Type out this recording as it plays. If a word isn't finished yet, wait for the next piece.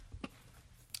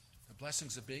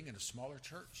blessings of being in a smaller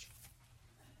church.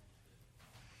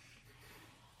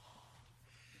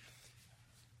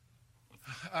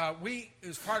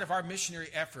 As part of our missionary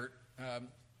effort,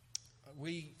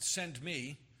 we send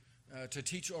me to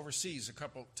teach overseas a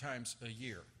couple times a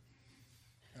year.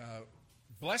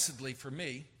 Blessedly for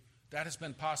me, that has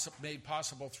been made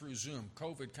possible through Zoom.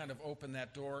 COVID kind of opened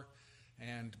that door,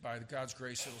 and by God's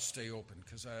grace, it'll stay open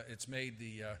because it's made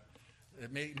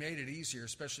it easier,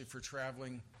 especially for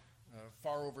traveling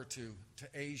far over to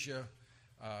Asia.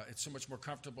 It's so much more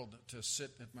comfortable to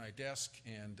sit at my desk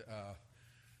and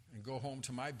go home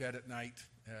to my bed at night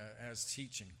as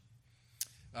teaching.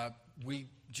 We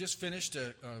just finished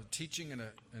teaching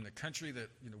in a country that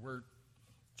we're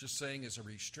just saying is a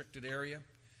restricted area.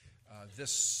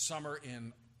 This summer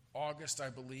in August, I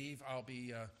believe, I'll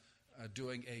be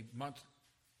doing a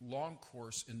month-long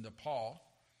course in Nepal,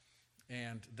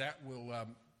 and that will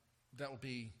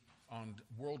be on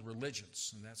world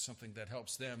religions, and that's something that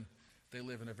helps them. They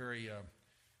live in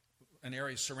an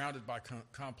area surrounded by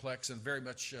complex and very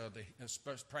much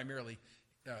primarily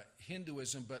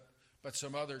Hinduism, but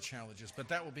some other challenges. But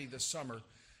that will be this summer.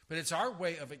 But it's our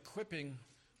way of equipping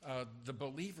the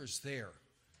believers there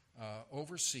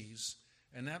overseas,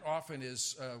 and that often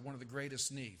is one of the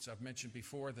greatest needs. I've mentioned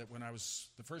before that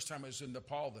the first time I was in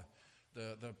Nepal,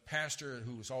 the pastor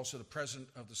who was also the president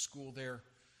of the school there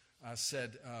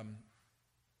said,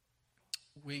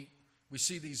 we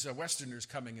see these Westerners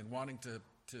coming and wanting to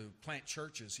plant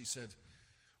churches. He said,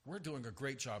 we're doing a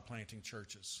great job planting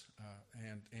churches,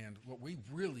 and what we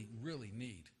really, really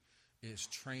need is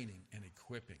training and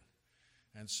equipping.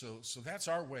 And so that's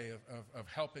our way of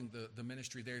helping the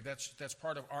ministry there. That's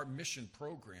part of our mission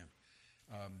program.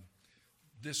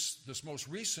 This most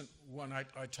recent one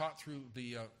I taught through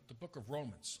the book of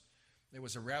Romans. It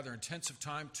was a rather intensive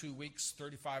time, 2 weeks,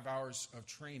 35 hours of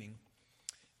training.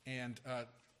 And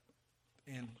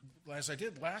as I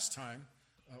did last time,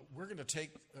 we're going to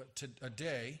take a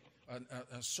day,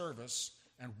 a service,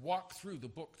 and walk through the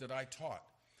book that I taught.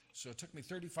 So it took me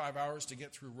 35 hours to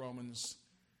get through Romans.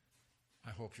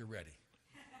 I hope you're ready.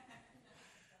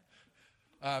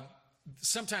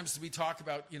 Sometimes we talk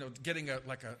about, getting a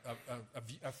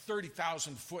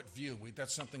 30,000-foot view.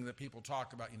 That's something that people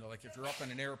talk about, like if you're up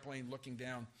in an airplane looking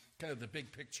down, kind of the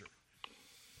big picture.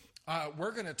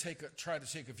 We're going to try to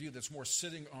take a view that's more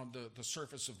sitting on the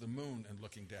surface of the moon and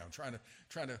looking down, trying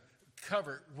to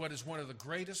cover what is one of the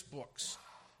greatest books.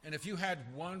 And if you had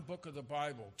one book of the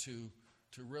Bible to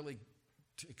really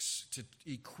to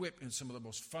equip in some of the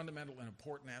most fundamental and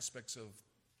important aspects of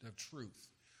truth,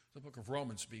 the book of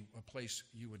Romans would be a place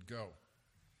you would go.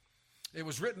 It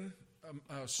was written,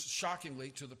 shockingly,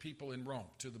 to the people in Rome,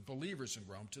 to the believers in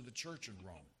Rome, to the church in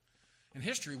Rome. In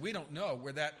history, we don't know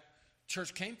where that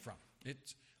church came from.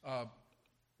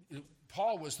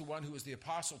 Paul was the one who was the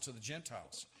apostle to the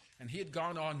Gentiles, and he had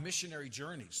gone on missionary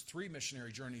journeys, 3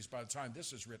 missionary journeys by the time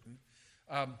this is written.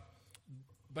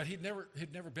 But he'd never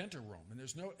been to Rome, and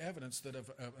there's no evidence that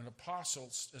an apostle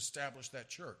established that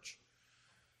church.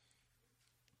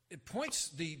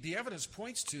 The evidence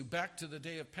points back to the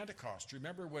day of Pentecost.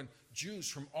 Remember when Jews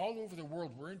from all over the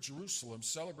world were in Jerusalem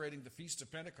celebrating the Feast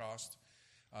of Pentecost,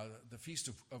 the Feast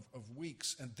of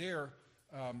Weeks, and there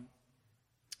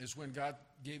is when God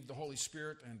gave the Holy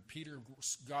Spirit, and Peter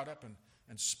got up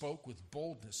and spoke with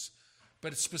boldness.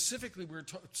 But specifically,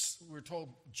 we're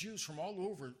told Jews from all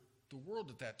over the world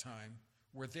at that time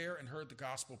were there and heard the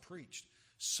gospel preached.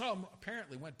 Some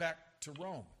apparently went back to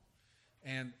Rome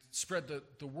and spread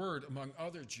the word among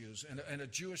other Jews,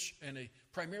 and a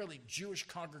primarily Jewish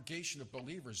congregation of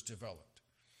believers developed.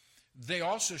 They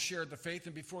also shared the faith,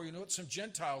 and before you know it, some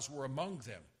Gentiles were among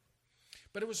them.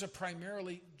 But it was a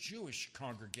primarily Jewish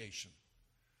congregation.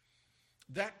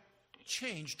 That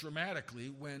changed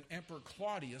dramatically when Emperor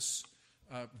Claudius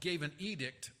gave an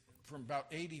edict from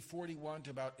about AD 41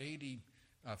 to about AD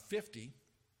 50,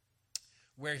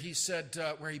 where he said,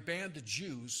 where he banned the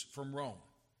Jews from Rome.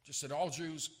 Just said all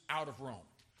Jews out of Rome.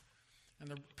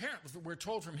 And apparently, we're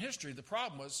told from history, the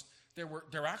problem was there were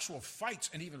actual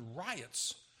fights and even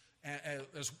riots.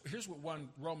 Here's what one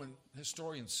Roman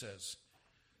historian says.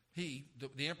 The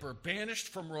emperor, banished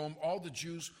from Rome all the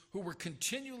Jews who were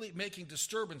continually making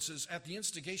disturbances at the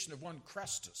instigation of one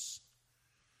Chrestus.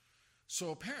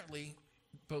 So apparently,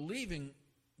 believing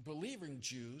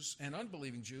Jews and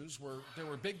unbelieving Jews there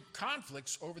were big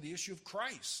conflicts over the issue of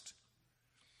Christ.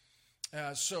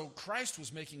 So Christ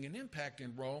was making an impact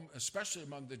in Rome, especially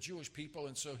among the Jewish people,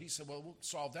 and so he said, well, we'll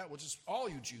solve that. We'll just, all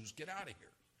you Jews, get out of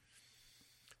here.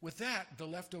 With that, the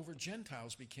leftover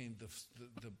Gentiles became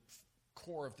the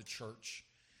core of the church.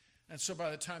 And so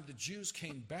by the time the Jews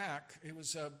came back, it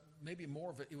was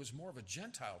more of a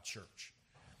Gentile church.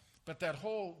 But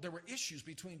there were issues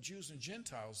between Jews and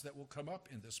Gentiles that will come up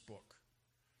in this book.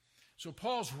 So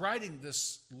Paul's writing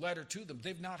this letter to them.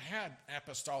 They've not had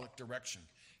apostolic direction.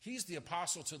 He's the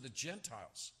apostle to the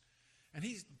Gentiles. And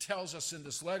he tells us in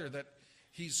this letter that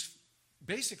he's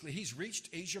reached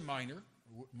Asia Minor,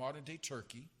 modern-day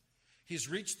Turkey. He's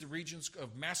reached the regions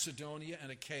of Macedonia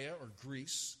and Achaia, or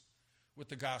Greece, with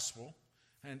the gospel.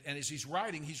 And as he's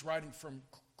writing from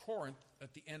Corinth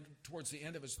towards the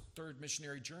end of his third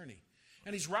missionary journey.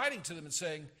 And he's writing to them and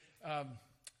saying,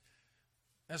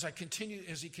 as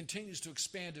he continues to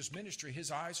expand his ministry,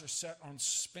 his eyes are set on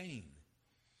Spain.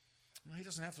 Well, he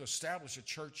doesn't have to establish a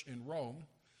church in Rome,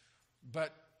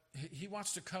 but he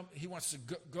wants to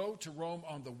go to Rome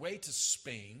on the way to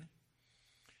Spain,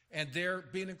 and there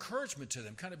be an encouragement to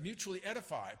them, kind of mutually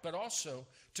edify, but also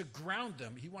to ground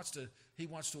them. He wants to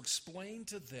explain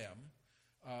to them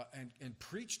and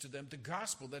preach to them the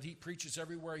gospel that he preaches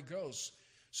everywhere he goes.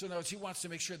 So in other words, he wants to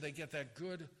make sure they get that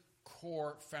good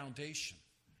core foundation.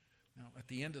 Now, at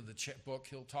the end of the book,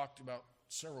 he'll talk about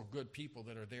several good people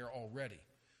that are there already.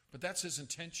 But that's his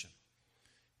intention.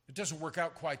 It doesn't work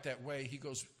out quite that way. He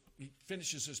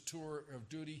finishes his tour of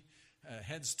duty,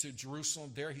 heads to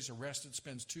Jerusalem. There he's arrested,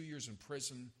 spends 2 years in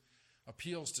prison,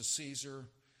 appeals to Caesar,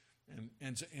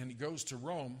 and he goes to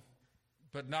Rome,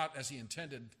 but not as he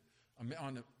intended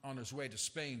on his way to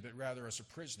Spain, but rather as a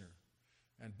prisoner.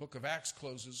 And Book of Acts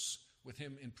closes with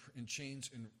him in chains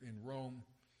in Rome,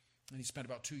 and he spent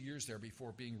about 2 years there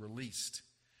before being released.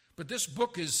 But this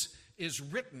book is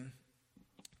written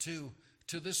to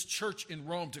this church in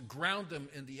Rome to ground them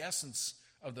in the essence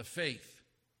of the faith.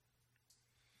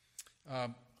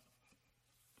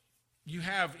 You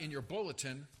have in your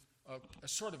bulletin a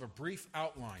sort of a brief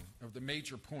outline of the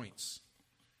major points.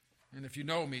 And if you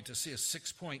know me, to see a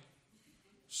 6-point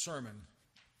sermon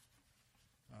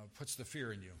puts the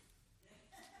fear in you.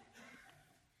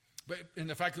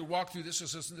 And if I could walk through this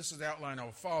is the outline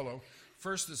I'll follow.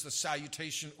 First is the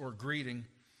salutation or greeting.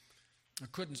 I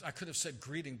could have said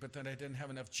greeting, but then I didn't have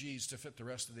enough G's to fit the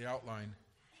rest of the outline.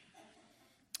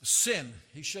 Sin.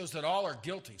 He shows that all are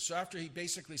guilty. So after he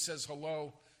basically says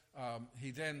hello,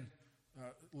 he then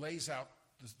lays out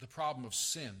the problem of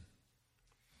sin.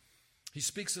 He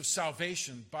speaks of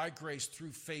salvation by grace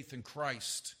through faith in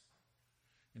Christ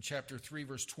in chapter 3,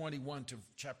 verse 21 to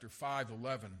chapter 5,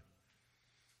 11.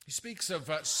 He speaks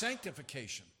of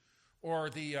sanctification, or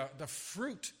the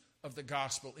fruit of the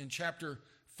gospel in chapter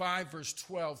 5, verse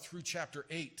 12 through chapter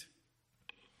 8.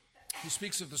 He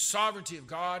speaks of the sovereignty of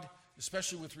God,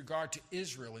 especially with regard to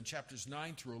Israel in chapters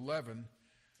 9 through 11.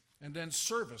 And then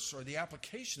service, or the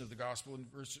application of the gospel in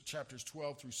chapters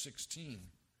 12 through 16.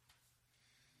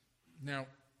 Now,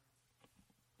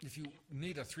 if you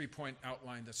need a 3-point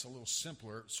outline that's a little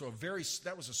simpler,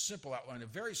 that was a simple outline. A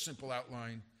very simple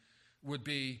outline would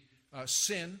be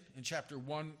sin in chapter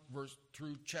 1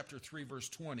 through chapter 3, verse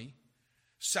 20.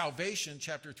 Salvation,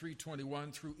 chapter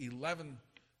 3:21 through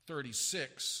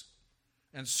 11:36.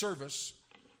 And service,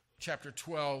 chapter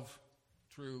 12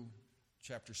 through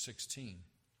chapter 16.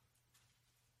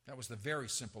 That was the very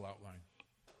simple outline.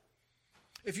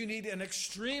 If you need an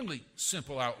extremely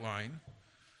simple outline,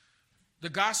 the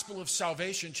gospel of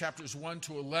salvation, chapters 1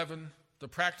 to 11, the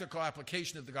practical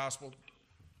application of the gospel,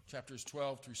 chapters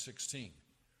 12 through 16.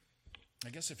 I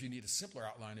guess if you need a simpler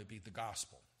outline, it would be the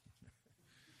gospel.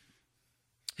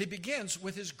 He begins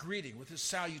with his greeting, with his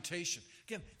salutation.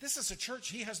 Again, this is a church,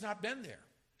 he has not been there.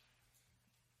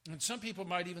 And some people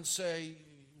might even say,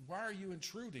 why are you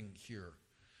intruding here?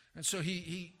 And so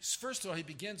he first of all, he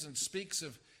begins and speaks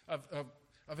of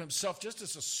himself just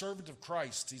as a servant of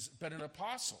Christ. He's been an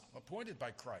apostle, appointed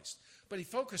by Christ. But he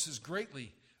focuses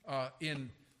greatly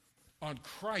on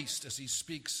Christ as he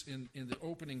speaks in the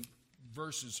opening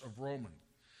verses of Romans.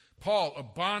 Paul, a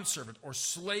bondservant or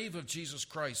slave of Jesus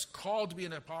Christ, called to be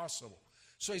an apostle.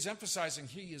 So he's emphasizing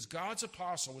he is God's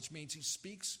apostle, which means he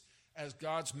speaks as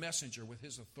God's messenger with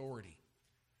his authority.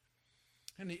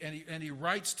 And he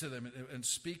writes to them and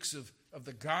speaks of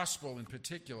the gospel in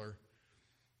particular.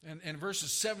 And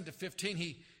verses 7 to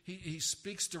 15, he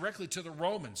speaks directly to the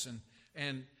Romans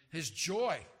and his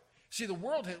joy. See, the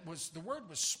word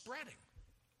was spreading.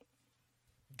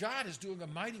 God is doing a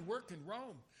mighty work in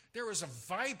Rome. There is a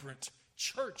vibrant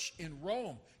church in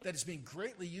Rome that is being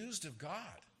greatly used of God.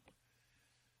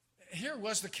 Here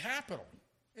was the capital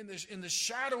in the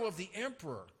shadow of the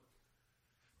emperor.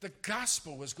 The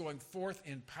gospel was going forth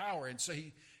in power. And so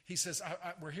he says,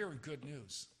 we're hearing good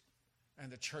news.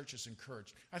 And the church is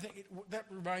encouraged. I think that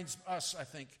reminds us,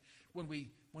 when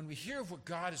we hear of what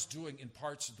God is doing in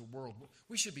parts of the world,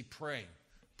 we should be praying.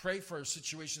 Pray for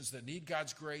situations that need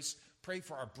God's grace. Pray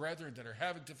for our brethren that are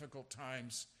having difficult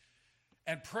times.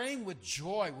 And praying with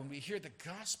joy when we hear the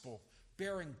gospel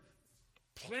bearing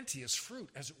plenteous fruit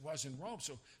as it was in Rome.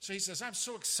 So he says, I'm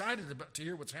so excited to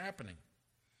hear what's happening.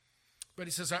 But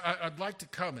he says, I'd like to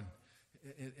come and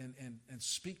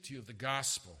speak to you of the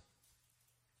gospel.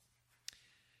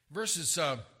 Verses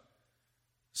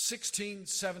 16,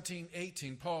 17,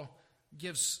 18, Paul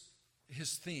gives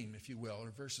his theme, if you will,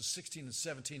 or verses 16 and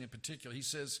 17 in particular. He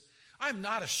says, I'm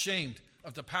not ashamed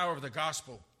of the power of the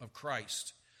gospel of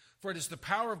Christ, for it is the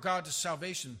power of God to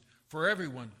salvation for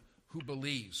everyone who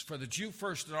believes, for the Jew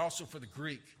first and also for the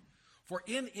Greek. For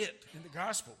in it, in the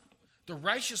gospel, the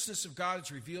righteousness of God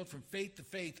is revealed from faith to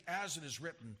faith, as it is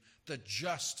written, the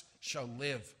just shall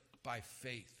live by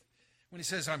faith. When he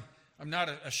says, I'm not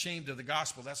ashamed of the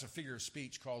gospel, that's a figure of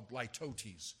speech called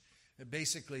litotes.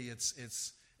 Basically,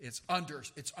 it's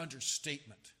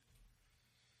understatement.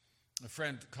 A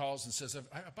friend calls and says,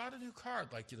 I bought a new car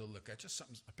I'd like you to look at, just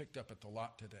something I picked up at the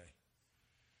lot today.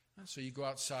 And so you go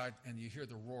outside and you hear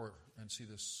the roar and see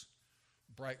this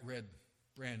bright red,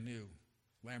 brand new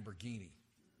Lamborghini.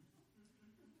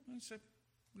 And you say,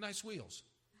 nice wheels.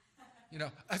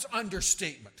 That's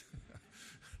understatement.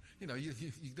 You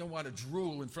don't want to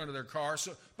drool in front of their car.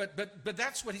 So, but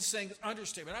that's what he's saying is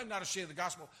understatement. I'm not ashamed of the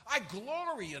gospel. I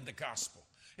glory in the gospel.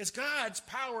 It's God's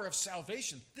power of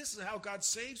salvation. This is how God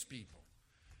saves people.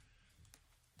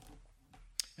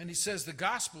 And he says the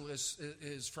gospel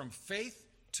is from faith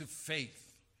to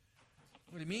faith.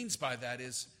 What he means by that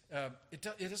is it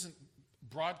isn't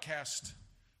broadcast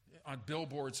on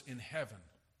billboards in heaven.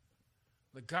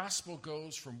 The gospel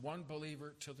goes from one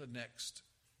believer to the next,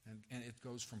 and it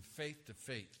goes from faith to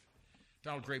faith.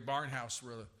 Donald Gray Barnhouse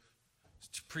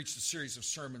preached a series of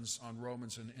sermons on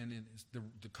Romans, and in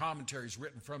the commentaries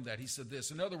written from that, he said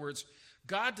this. In other words,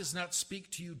 God does not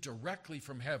speak to you directly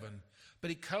from heaven, but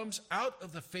he comes out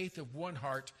of the faith of one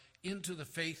heart into the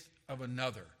faith of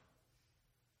another.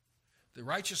 The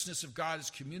righteousness of God is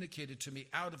communicated to me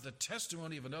out of the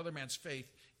testimony of another man's faith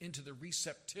into the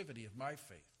receptivity of my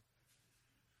faith.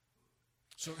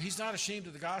 So he's not ashamed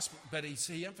of the gospel, but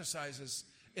he emphasizes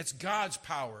it's God's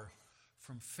power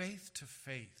from faith to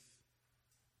faith.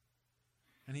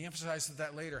 And he emphasizes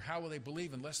that later. How will they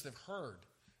believe unless they've heard?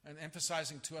 And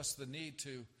emphasizing to us the need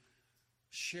to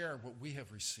share what we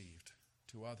have received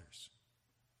to others.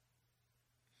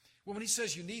 Well, when he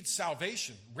says you need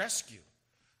salvation, rescue,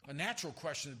 a natural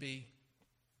question would be,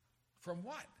 from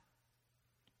what?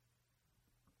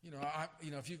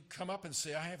 If you come up and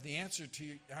say, I have the answer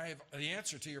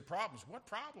to your problems. What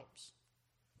problems?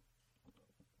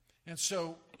 And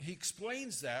so he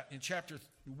explains that in chapter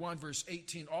 1, verse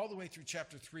 18, all the way through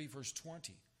chapter 3, verse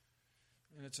 20.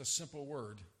 And it's a simple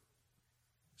word,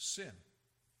 sin.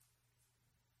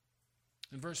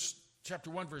 In chapter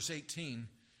 1, verse 18,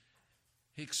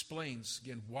 he explains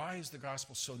again, why is the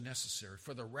gospel so necessary?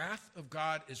 For the wrath of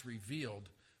God is revealed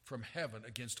from heaven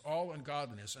against all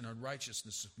ungodliness and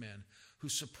unrighteousness of men who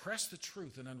suppress the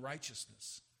truth in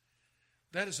unrighteousness.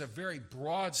 That is a very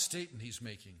broad statement he's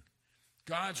making.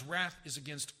 God's wrath is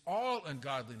against all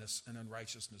ungodliness and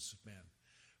unrighteousness of men.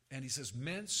 And he says,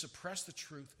 men suppress the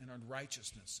truth in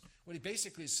unrighteousness. What he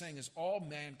basically is saying is all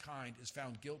mankind is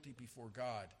found guilty before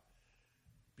God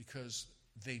because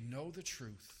they know the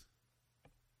truth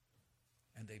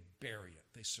and they bury it,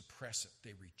 they suppress it,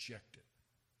 they reject it.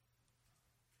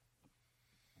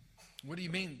 What do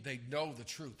you mean they know the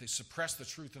truth? They suppress the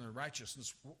truth in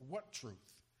unrighteousness. What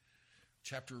truth?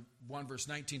 Chapter 1, verse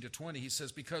 19 to 20, he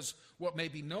says, because what may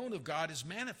be known of God is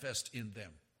manifest in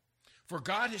them. For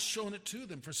God has shown it to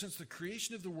them. For since the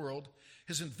creation of the world,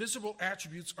 his invisible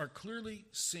attributes are clearly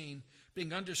seen,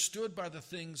 being understood by the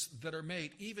things that are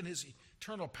made, even his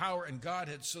eternal power and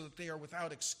Godhead, so that they are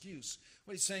without excuse.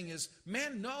 What he's saying is,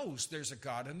 man knows there's a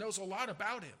God and knows a lot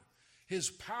about him. His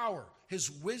power,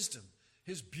 his wisdom,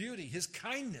 his beauty, his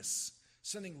kindness,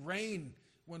 sending rain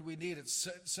when we need it,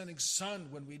 sending sun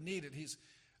when we need it.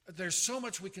 There's so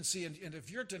much we can see. And if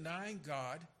you're denying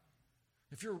God,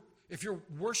 if you're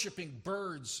worshiping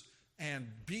birds and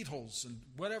beetles and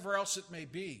whatever else it may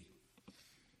be,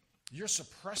 you're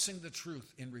suppressing the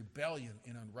truth in rebellion,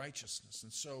 in unrighteousness.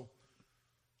 And so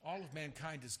all of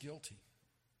mankind is guilty.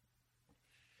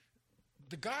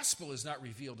 The gospel is not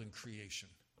revealed in creation.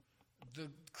 The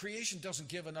creation doesn't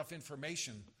give enough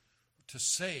information to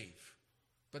save,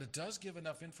 but it does give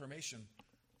enough information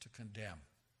to condemn.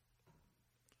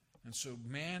 And so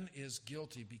man is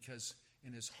guilty because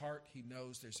in his heart he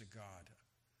knows there's a God.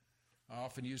 I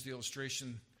often use the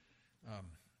illustration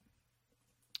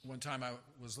One time I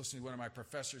was listening to one of my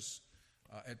professors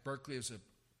at Berkeley. It was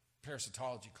a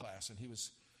parasitology class, and he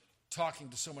was talking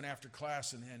to someone after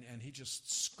class, and he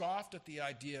just scoffed at the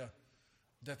idea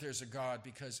that there's a God,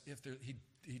 because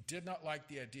he did not like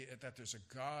the idea that there's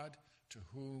a God to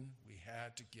whom we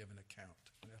had to give an account.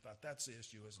 And I thought, that's the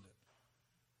issue, isn't it?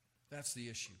 That's the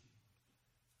issue.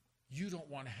 You don't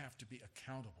want to have to be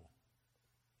accountable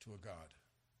to a God.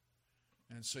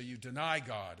 And so you deny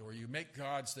God, or you make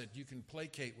gods that you can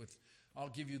placate with. I'll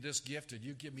give you this gift, and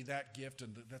you give me that gift,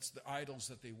 and that's the idols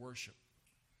that they worship.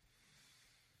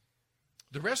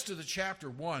 The rest of the chapter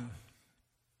 1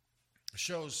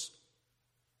 shows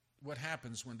what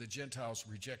happens when the Gentiles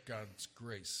reject God's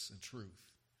grace and truth.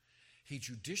 He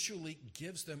judicially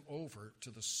gives them over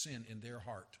to the sin in their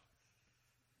heart.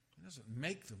 He doesn't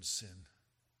make them sin,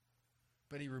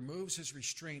 but he removes his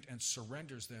restraint and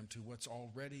surrenders them to what's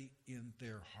already in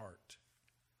their heart.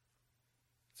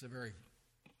 It's a very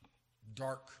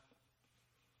dark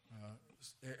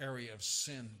area of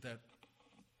sin that,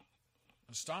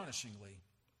 astonishingly,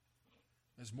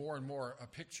 is more and more a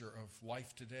picture of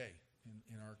life today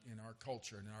in our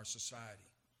culture and in our society.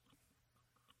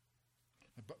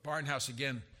 Barnhouse,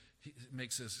 again, he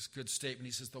makes this good statement.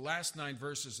 He says, the last 9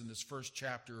 verses in this first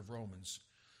chapter of Romans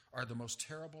are the most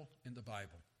terrible in the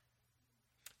Bible.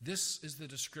 This is the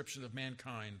description of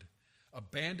mankind,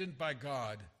 abandoned by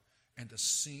God, and the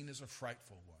scene is a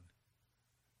frightful one.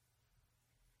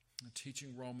 And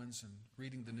teaching Romans and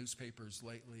reading the newspapers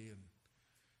lately and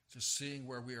just seeing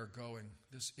where we are going,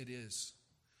 it is.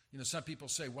 You know, some people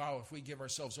say, wow, if we give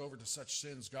ourselves over to such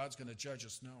sins, God's going to judge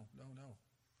us. No.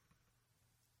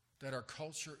 That our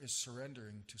culture is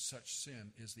surrendering to such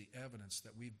sin is the evidence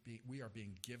that we are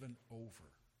being given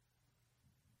over.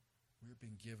 We're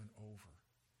being given over.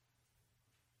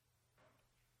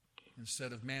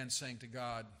 Instead of man saying to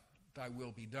God, thy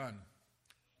will be done,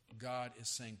 God is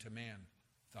saying to man,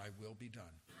 thy will be done.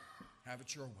 Have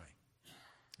it your way.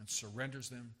 And surrenders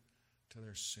them to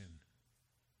their sin.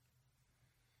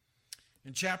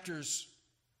 In chapters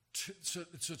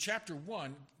so chapter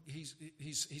 1,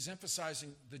 he's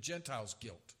emphasizing the Gentiles'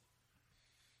 guilt,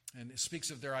 and it speaks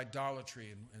of their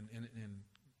idolatry and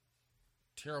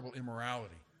terrible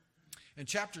immorality. In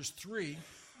chapter 2,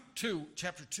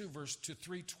 verse to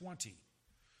 3:20,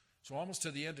 so almost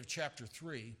to the end of chapter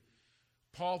 3,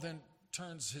 Paul then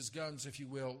turns his guns, if you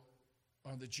will,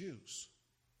 on the Jews,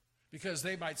 because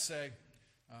they might say,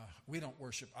 we don't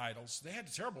worship idols. They had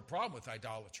a terrible problem with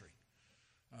idolatry.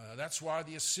 That's why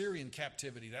the Assyrian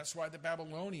captivity. That's why the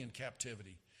Babylonian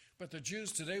captivity. But the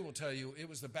Jews today will tell you it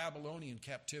was the Babylonian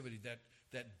captivity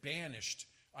that banished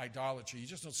idolatry. You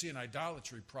just don't see an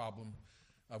idolatry problem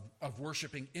of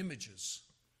worshiping images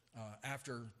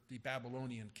after the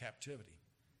Babylonian captivity.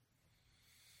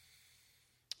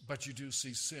 But you do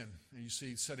see sin, and you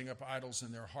see setting up idols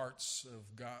in their hearts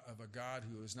of a God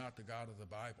who is not the God of the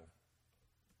Bible.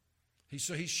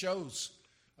 So he shows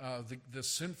the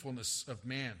sinfulness of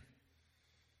man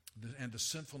and the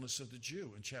sinfulness of the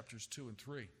Jew in chapters 2 and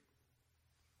 3.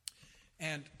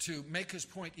 And to make his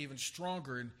point even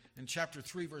stronger, in chapter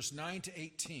 3, verse 9 to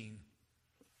 18,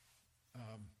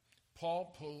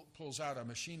 Paul pulls out a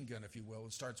machine gun, if you will,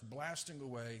 and starts blasting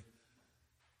away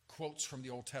quotes from the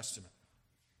Old Testament.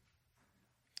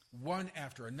 One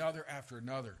after another after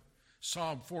another.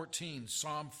 Psalm 14,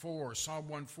 Psalm 4, Psalm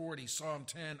 140, Psalm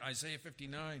 10, Isaiah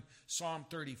 59, Psalm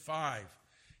 35.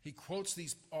 He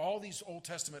quotes all these Old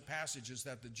Testament passages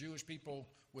that the Jewish people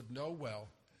would know well,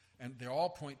 and they all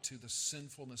point to the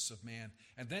sinfulness of man.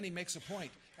 And then he makes a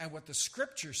point. And what the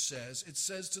Scripture says, it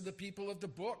says to the people of the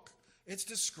book. It's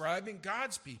describing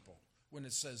God's people when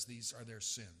it says these are their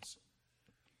sins.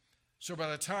 So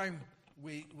by the time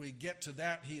we get to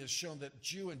that, he has shown that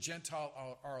Jew and Gentile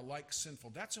are alike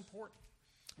sinful. That's important.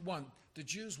 One, the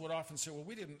Jews would often say, well,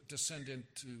 we didn't descend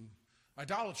into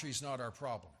idolatry is not our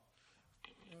problem.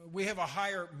 We have a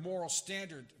higher moral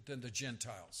standard than the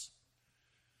Gentiles.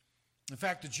 In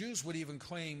fact, the Jews would even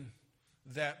claim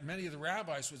that many of the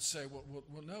rabbis would say,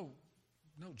 well no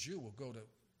Jew will go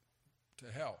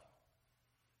to hell.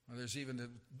 There's even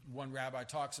one rabbi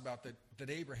talks about that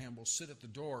Abraham will sit at the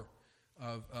door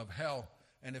of hell,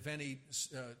 and if any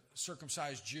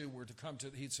circumcised Jew were to come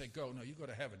he'd say, go. No, you go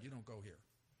to heaven. You don't go here.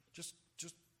 Just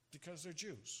because they're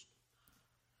Jews.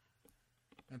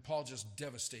 And Paul just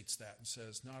devastates that and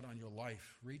says, not on your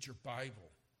life. Read your Bible.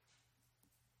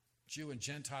 Jew and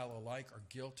Gentile alike are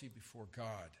guilty before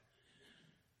God.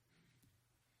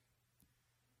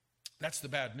 That's the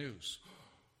bad news.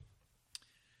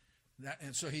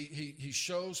 And so he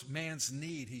shows man's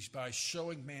need by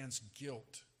showing man's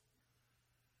guilt.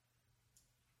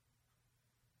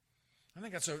 I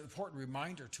think that's an important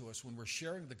reminder to us when we're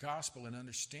sharing the gospel and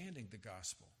understanding the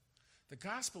gospel. The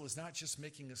gospel is not just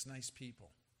making us nice people.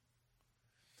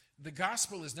 The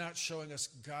gospel is not showing us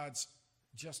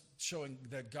just showing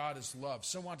that God is love.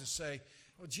 Some want to say,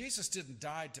 well, Jesus didn't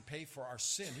die to pay for our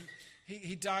sin.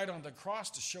 He died on the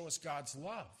cross to show us God's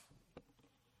love.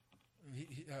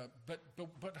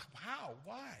 But how?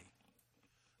 Why?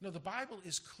 No, the Bible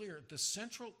is clear. The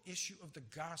central issue of the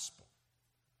gospel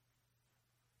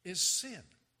is sin.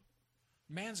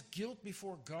 Man's guilt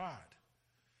before God.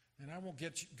 And I won't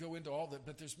go into all that,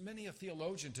 but there's many a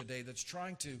theologian today that's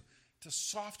trying to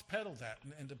soft pedal that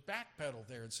and to backpedal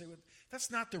there and say, well,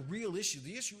 that's not the real issue.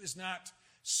 The issue is not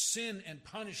sin and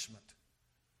punishment.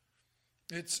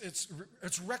 It's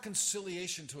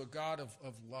reconciliation to a God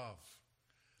of love.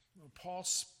 Paul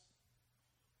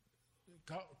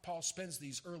spends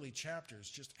these early chapters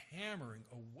just hammering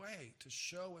away to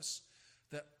show us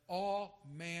that all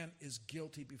man is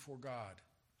guilty before God,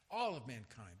 all of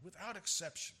mankind, without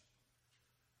exception.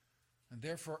 And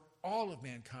therefore, all of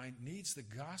mankind needs the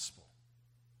gospel.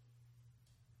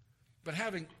 But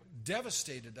having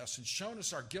devastated us and shown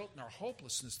us our guilt and our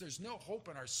hopelessness, there's no hope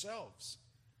in ourselves.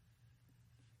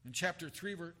 In chapter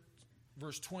 3,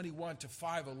 verse 21 to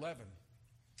 5:11,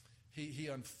 he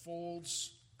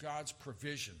unfolds God's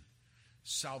provision,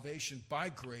 salvation by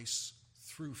grace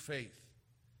through faith.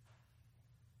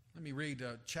 Let me read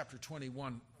chapter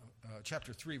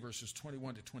 3, verses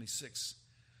 21 to 26.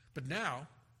 But now,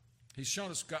 he's shown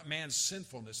us man's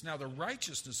sinfulness. Now the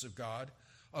righteousness of God,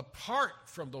 apart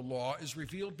from the law, is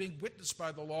revealed, being witnessed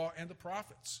by the law and the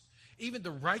prophets, even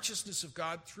the righteousness of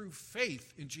God through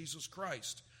faith in Jesus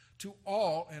Christ, to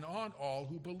all and on all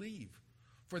who believe.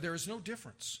 For there is no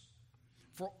difference.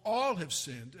 For all have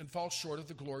sinned and fall short of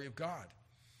the glory of God,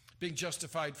 being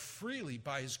justified freely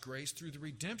by his grace through the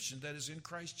redemption that is in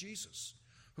Christ Jesus,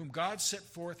 whom God set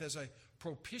forth as a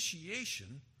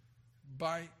propitiation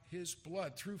by his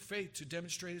blood through faith to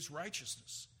demonstrate his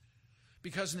righteousness.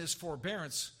 Because in his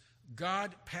forbearance,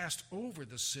 God passed over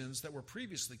the sins that were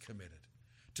previously committed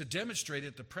to demonstrate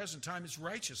at the present time his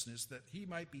righteousness, that he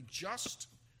might be just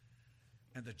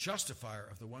and the justifier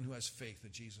of the one who has faith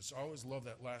in Jesus. I always love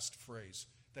that last phrase,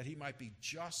 that he might be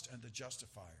just and the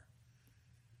justifier.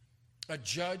 A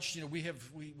judge,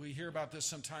 we hear about this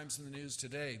sometimes in the news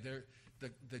today,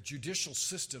 the judicial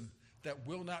system that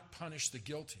will not punish the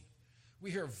guilty.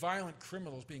 We hear violent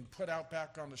criminals being put out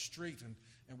back on the street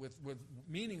and with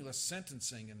meaningless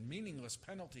sentencing and meaningless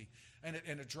penalty, and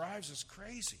it drives us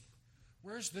crazy.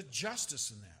 Where's the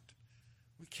justice in that?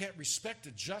 We can't respect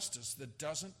a justice that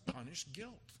doesn't punish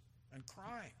guilt and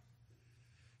crime.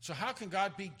 So how can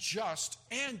God be just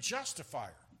and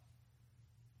justifier?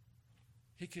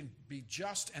 He can be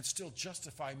just and still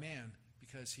justify man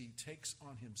because he takes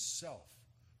on himself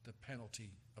the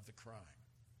penalty of the crime.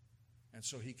 And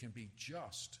so he can be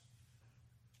just,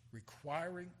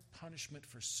 requiring punishment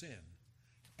for sin,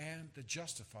 and the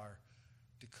justifier,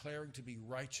 declaring to be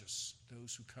righteous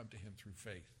those who come to him through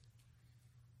faith.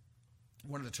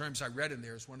 One of the terms I read in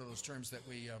there is one of those terms that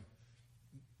we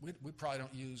probably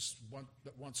don't use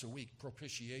but once a week,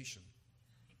 propitiation.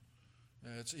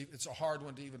 It's a hard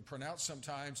one to even pronounce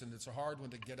sometimes, and it's a hard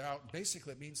one to get out.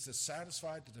 Basically, it means to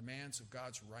satisfy the demands of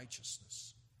God's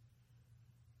righteousness,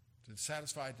 to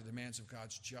satisfy the demands of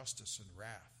God's justice and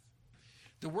wrath.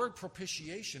 The word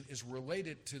propitiation is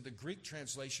related to the Greek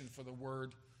translation for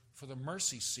the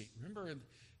mercy seat. Remember,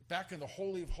 back in the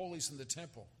Holy of Holies in the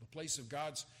temple, the place of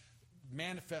God's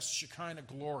manifest Shekinah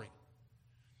glory.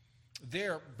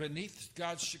 There, beneath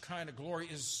God's Shekinah glory,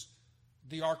 is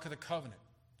the Ark of the Covenant.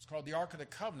 It's called the Ark of the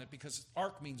Covenant because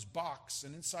Ark means box,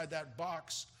 and inside that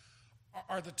box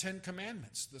are the Ten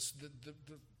Commandments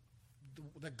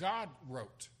that God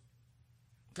wrote.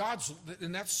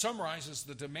 And that summarizes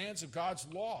the demands of God's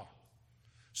law.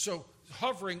 So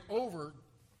hovering over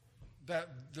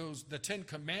the Ten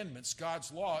Commandments,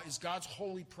 God's law, is God's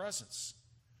holy presence.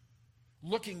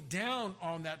 Looking down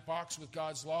on that box with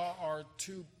God's law are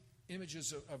two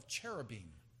images of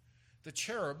cherubim. The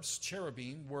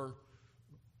cherubim, were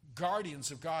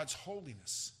guardians of God's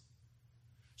holiness.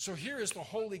 So here is the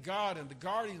holy God and the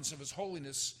guardians of his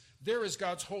holiness. There is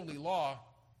God's holy law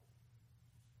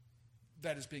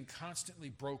that is being constantly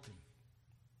broken.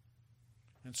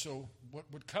 And so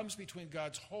what comes between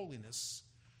God's holiness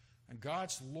and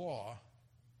God's law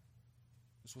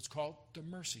is what's called the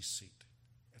mercy seat.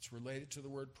 It's related to the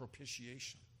word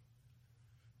propitiation.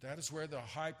 That is where the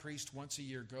high priest once a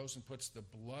year goes and puts the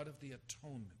blood of the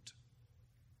atonement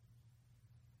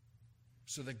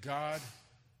so that God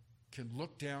can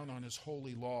look down on his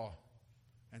holy law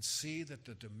and see that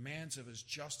the demands of his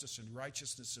justice and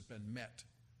righteousness have been met.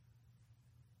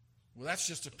 Well, that's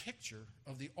just a picture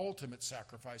of the ultimate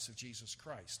sacrifice of Jesus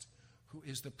Christ, who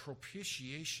is the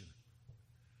propitiation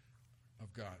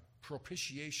of God.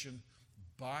 Propitiation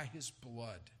by his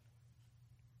blood.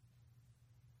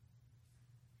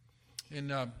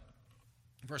 In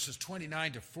verses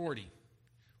 29 to 40,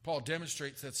 Paul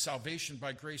demonstrates that salvation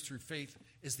by grace through faith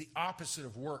is the opposite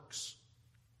of works.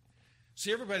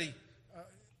 See, everybody,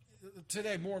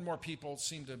 today more and more people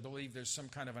seem to believe there's some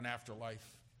kind of an afterlife.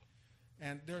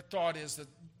 And their thought is that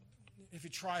if you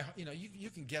try, you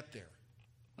can get there.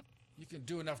 You can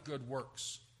do enough good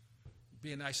works,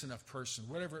 be a nice enough person,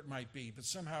 whatever it might be. But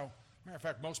somehow, matter of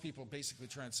fact, most people basically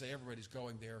try and say everybody's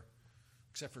going there,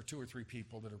 except for 2 or 3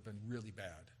 people that have been really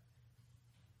bad.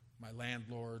 My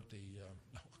landlord,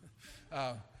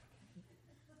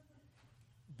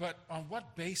 but on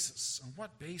what basis? On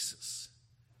what basis?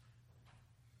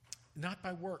 Not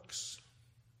by works.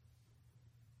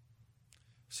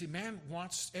 See, man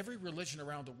wants, every religion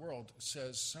around the world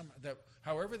says that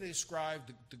however they describe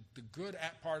the good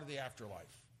part of the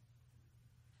afterlife,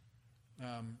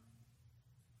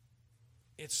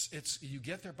 it's you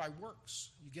get there by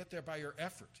works. You get there by your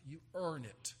effort. You earn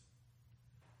it.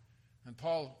 And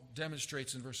Paul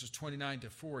demonstrates in verses 29 to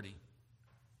 40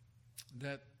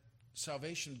 that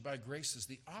salvation by grace is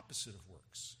the opposite of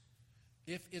works.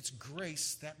 If it's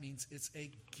grace, that means it's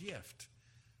a gift.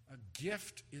 A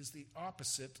gift is the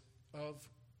opposite of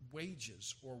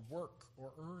wages or work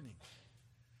or earning.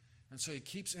 And so he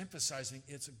keeps emphasizing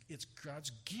it's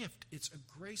God's gift. It's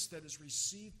a grace that is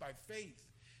received by faith.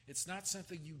 It's not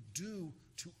something you do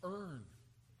to earn.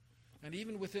 And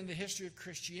even within the history of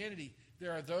Christianity,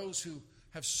 there are those who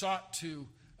have sought to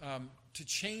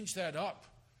change that up,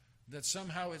 that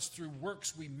somehow it's through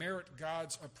works we merit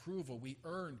God's approval. We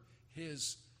earn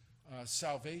his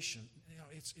salvation.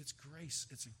 It's grace.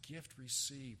 It's a gift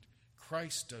received.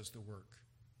 Christ does the work.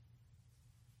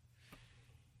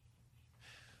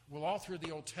 Well, all through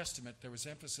the Old Testament, there was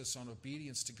emphasis on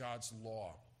obedience to God's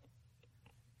law.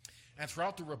 And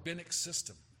throughout the rabbinic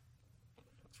system,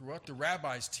 through what the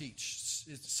rabbis teach,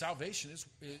 salvation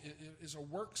is a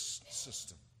works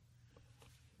system.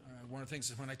 One of the things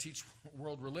is when I teach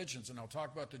world religions, and I'll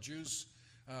talk about the Jews,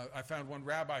 I found one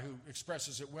rabbi who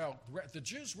expresses it well. The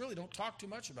Jews really don't talk too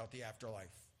much about the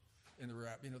afterlife in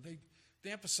the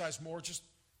they emphasize more just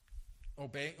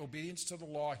obedience to the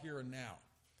law here and now.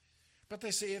 But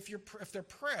they say if they're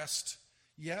pressed,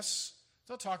 yes,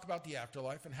 they'll talk about the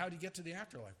afterlife. And how do you get to the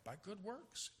afterlife? By good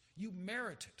works. You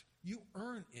merit it. You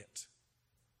earn it.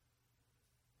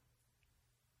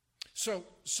 So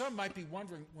some might be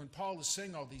wondering when Paul is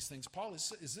saying all these things, Paul,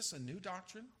 is this a new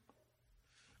doctrine?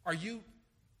 Are you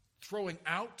throwing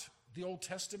out the Old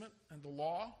Testament and the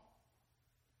law?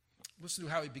 Listen to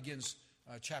how he begins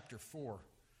chapter 4,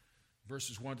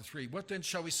 verses 1 to 3. What then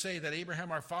shall we say that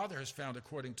Abraham our father has found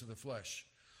according to the flesh?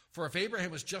 For if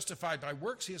Abraham was justified by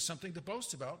works, he has something to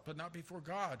boast about, but not before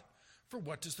God. For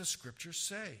what does the Scripture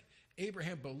say?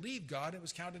 Abraham believed God and it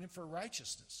was counted him for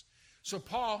righteousness. So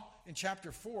Paul, in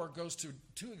chapter 4, goes to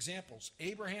 2 examples.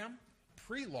 Abraham,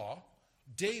 pre-law.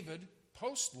 David,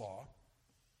 post-law.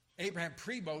 Abraham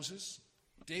pre-Moses.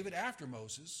 David after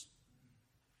Moses.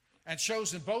 And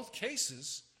shows in both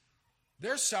cases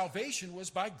their salvation was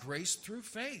by grace through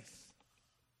faith.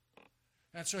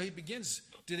 And so he begins,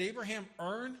 did Abraham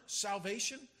earn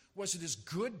salvation? Was it his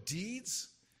good deeds?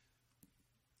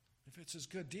 If it's his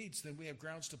good deeds, then we have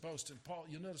grounds to boast. And Paul,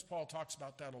 you'll notice Paul talks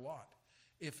about that a lot.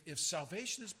 If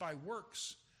salvation is by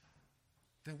works,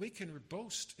 then we can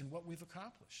boast in what we've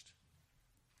accomplished.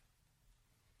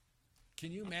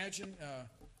 Can you imagine,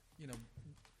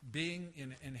 being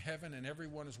in heaven and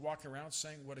everyone is walking around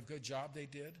saying what a good job they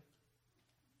did?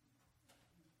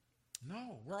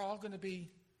 No, we're all going to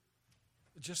be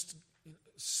just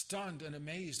stunned and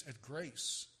amazed at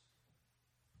grace.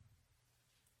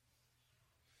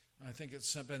 I think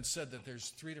it's been said that there's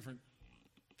 3 different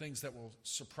things that will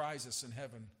surprise us in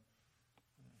heaven.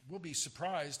 We'll be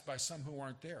surprised by some who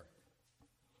aren't there.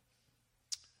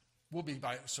 We'll be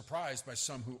surprised by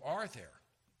some who are there.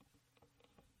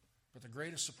 But the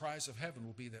greatest surprise of heaven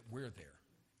will be that we're there.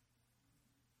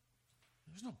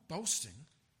 There's no boasting.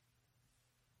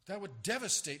 That would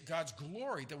devastate God's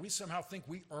glory, that we somehow think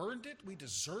we earned it, we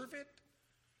deserve it.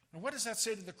 And what does that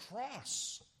say to the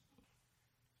cross?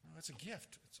 Well, that's a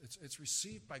gift. It's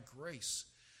received by grace.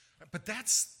 But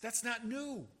that's not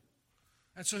new.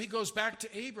 And so he goes back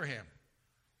to Abraham.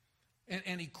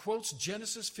 And he quotes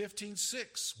Genesis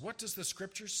 15:6. What does the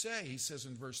Scripture say? He says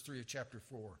in verse 3 of chapter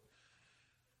 4.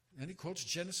 And he quotes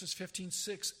Genesis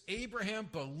 15:6. Abraham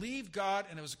believed God,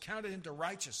 and it was accounted him to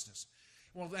righteousness.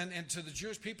 Well, and to the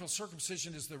Jewish people,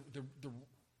 circumcision is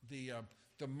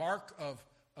the mark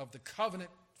of the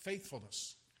covenant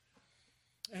faithfulness.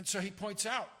 And so he points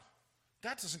out,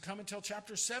 that doesn't come until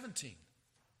chapter 17.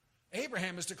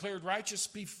 Abraham is declared righteous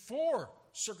before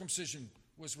circumcision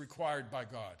was required by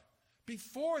God.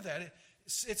 Before that,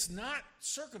 it's not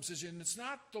circumcision, it's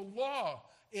not the law,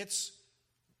 it's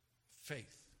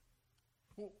faith.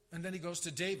 Well, and then he goes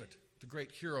to David, the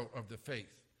great hero of the faith,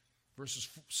 verses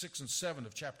 6 and 7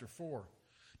 of chapter 4.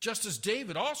 Just as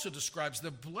David also describes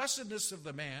the blessedness of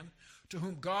the man to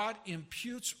whom God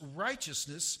imputes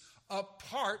righteousness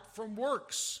apart from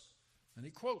works. And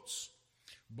he quotes,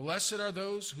 "Blessed are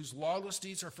those whose lawless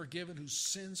deeds are forgiven, whose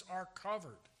sins are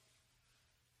covered."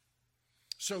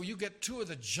 So you get two of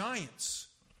the giants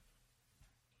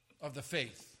of the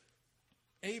faith,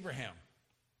 Abraham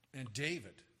and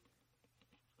David.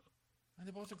 And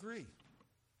they both agree.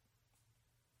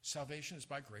 Salvation is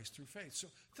by grace through faith. So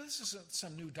this isn't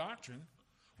some new doctrine.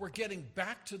 We're getting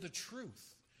back to the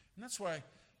truth. And that's why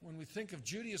when we think of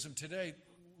Judaism today,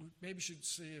 we maybe should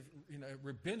see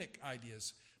rabbinic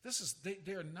ideas.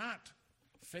 They are not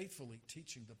faithfully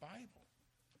teaching the Bible.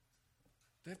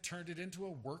 They've turned it into a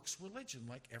works religion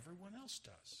like everyone else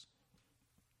does.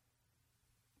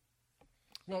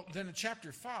 Well, then in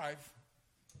chapter 5,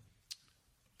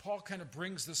 Paul kind of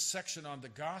brings this section on the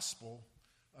gospel,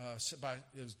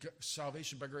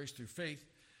 salvation by grace through faith,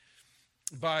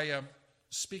 by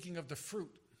speaking of the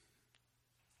fruit.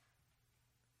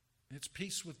 It's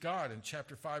peace with God in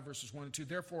chapter 5, verses 1 and 2.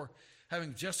 Therefore,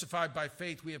 having justified by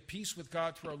faith, we have peace with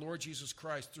God through our Lord Jesus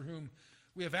Christ, through whom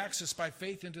we have access by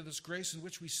faith into this grace in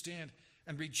which we stand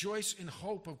and rejoice in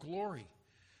hope of glory.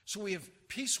 So we have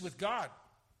peace with God.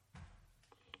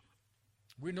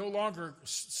 We're no longer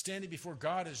standing before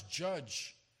God as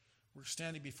judge. We're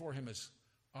standing before him as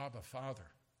Abba, Father.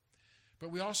 But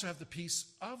we also have the peace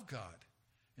of God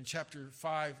in chapter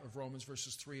 5 of Romans,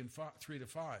 verses 3 to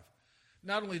 5.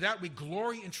 Not only that, we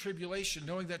glory in tribulation,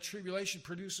 knowing that tribulation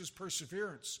produces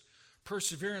perseverance.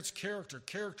 Perseverance, character.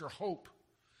 Character, hope.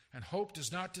 And hope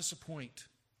does not disappoint,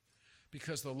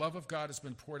 because the love of God has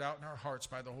been poured out in our hearts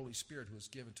by the Holy Spirit who is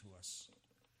given to us.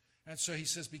 And so he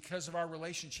says, because of our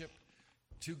relationship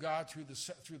to God through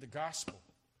the gospel,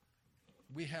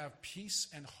 we have peace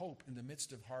and hope in the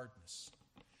midst of hardness.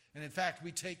 And in fact,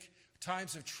 we take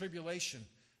times of tribulation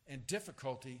and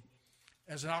difficulty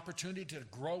as an opportunity to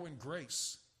grow in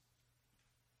grace.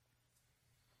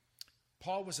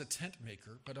 Paul was a tent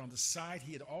maker, but on the side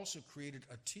he had also created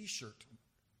a t-shirt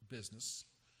business,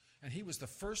 and he was the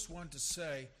first one to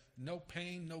say, no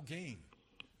pain, no gain.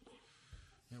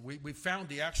 We found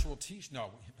the actual t-shirt.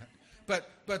 No,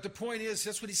 but the point is,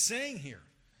 that's what he's saying here.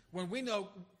 When we know,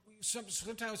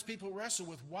 sometimes people wrestle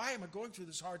with, why am I going through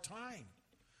this hard time?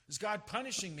 Is God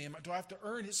punishing me? Do I have to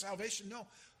earn his salvation? No,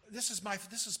 this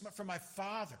is from my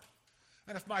Father.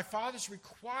 And if my Father's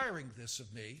requiring this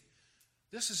of me,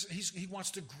 he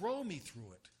wants to grow me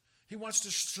through it. He wants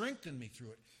to strengthen me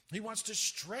through it. He wants to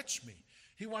stretch me.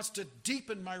 He wants to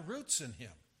deepen my roots in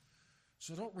him.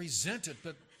 So don't resent it,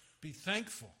 but be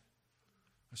thankful.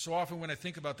 So often when I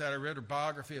think about that, I read a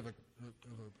biography of a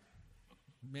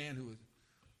man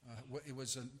who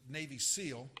was a Navy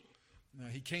SEAL.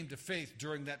 He came to faith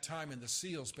during that time in the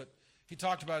SEALs, but he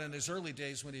talked about in his early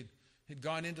days when he'd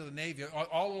gone into the Navy.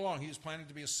 All along, he was planning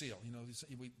to be a SEAL.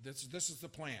 This is the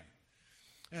plan.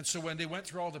 And so when they went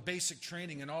through all the basic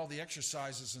training and all the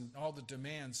exercises and all the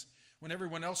demands, when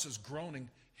everyone else is groaning,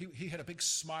 he had a big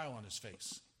smile on his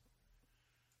face,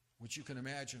 which you can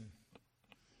imagine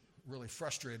really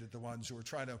frustrated the ones who were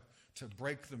trying to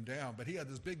break them down. But he had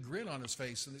this big grin on his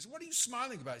face, and they said, "What are you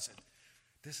smiling about?" He said,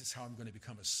 "This is how I'm going to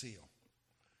become a SEAL."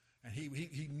 And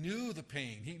he knew the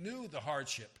pain. He knew the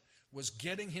hardship was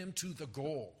getting him to the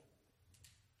goal.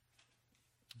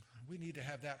 We need to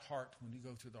have that heart when you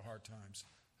go through the hard times.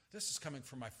 This is coming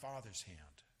from my Father's hand.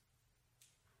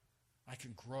 I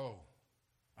can grow.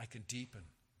 I can deepen.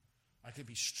 I can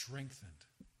be strengthened.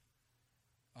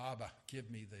 Abba,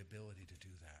 give me the ability to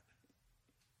do that.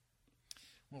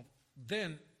 Well,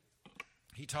 then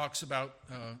he talks about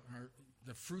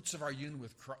the fruits of our union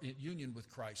with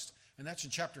Christ. And that's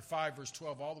in chapter 5, verse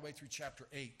 12, all the way through chapter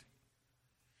 8.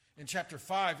 In chapter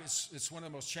 5, it's one of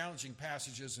the most challenging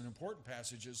passages and important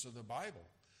passages of the Bible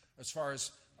as far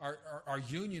as our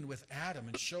union with Adam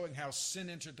and showing how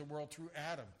sin entered the world through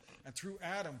Adam. And through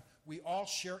Adam, we all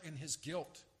share in his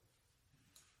guilt.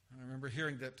 I remember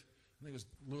hearing that, I think it was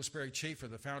Louis Berry Chafer,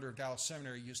 the founder of Dallas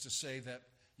Seminary, used to say that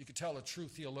you could tell a true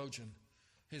theologian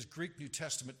his Greek New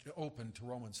Testament open to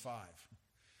Romans 5.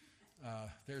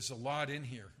 There's a lot in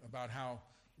here about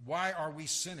why are we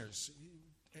sinners?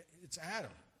 It's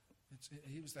Adam.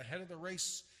 He was the head of the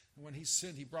race, and when he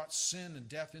sinned, he brought sin and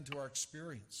death into our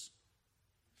experience.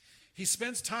 He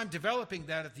spends time developing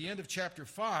that at the end of chapter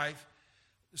 5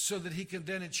 so that he can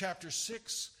then in chapter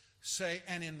 6 say,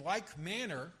 and in like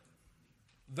manner,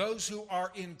 those who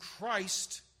are in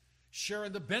Christ share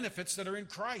in the benefits that are in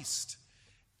Christ.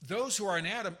 Those who are in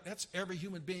Adam, that's every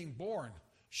human being born,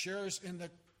 shares in the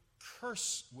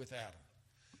curse with Adam.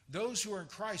 Those who are in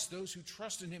Christ, those who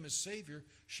trust in him as Savior,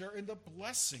 share in the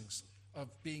blessings of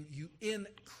being in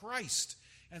Christ.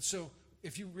 And so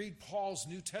if you read Paul's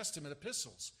New Testament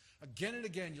epistles, again and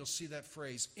again you'll see that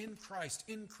phrase, in Christ,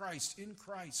 in Christ, in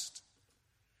Christ.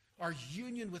 Our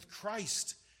union with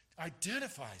Christ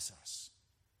identifies us.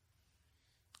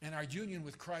 And our union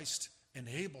with Christ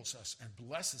enables us and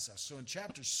blesses us. So in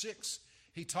chapter 6,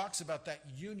 he talks about that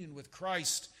union with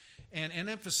Christ and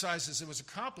emphasizes it was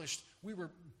accomplished. We were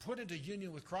put into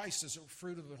union with Christ as a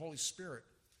fruit of the Holy Spirit.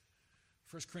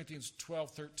 1 Corinthians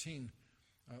 12:13,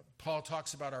 Paul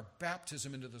talks about our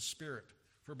baptism into the Spirit.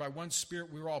 For by one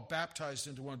Spirit we were all baptized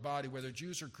into one body, whether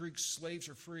Jews or Greeks, slaves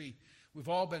or free. We've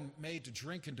all been made to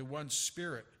drink into one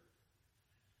Spirit.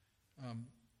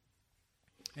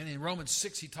 And in Romans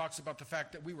 6, he talks about the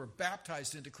fact that we were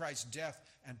baptized into Christ's death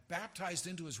and baptized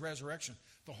into his resurrection.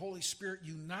 The Holy Spirit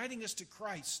uniting us to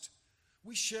Christ.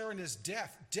 We share in his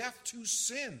death to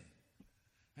sin.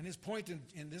 And his point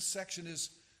in this section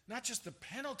is not just the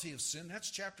penalty of sin, that's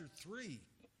chapter 3.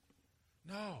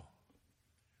 No,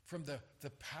 from the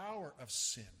power of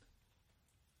sin.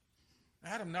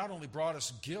 Adam not only brought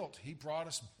us guilt, he brought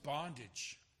us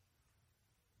bondage.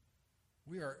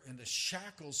 We are in the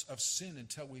shackles of sin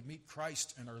until we meet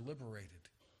Christ and are liberated.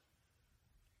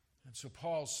 And so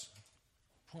Paul's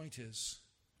point is,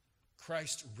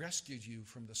 Christ rescued you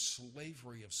from the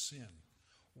slavery of sin.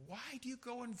 Why do you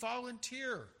go and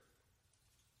volunteer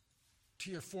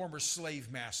to your former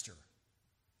slave master?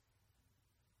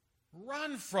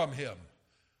 Run from him.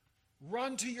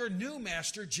 Run to your new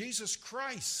master, Jesus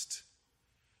Christ.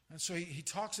 And so he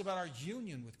talks about our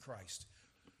union with Christ.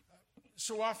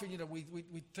 So often,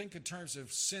 we think in terms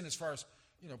of sin as far as,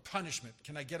 punishment.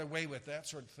 Can I get away with that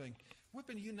sort of thing? We've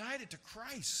been united to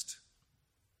Christ.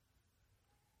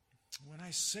 When I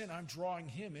sin, I'm drawing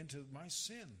him into my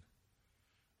sin.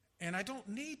 And I don't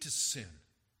need to sin.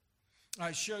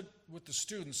 I shared with the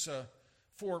students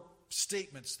 4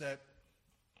 statements that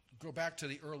go back to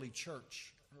the early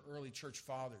church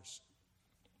fathers.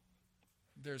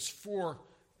 There's 4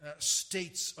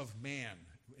 states of man.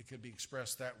 It could be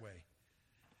expressed that way.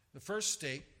 The first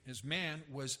state is man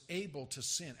was able to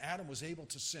sin. Adam was able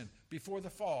to sin. Before the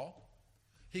fall,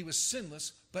 he was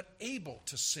sinless, but able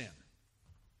to sin.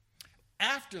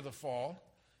 After the fall,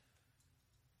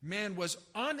 man was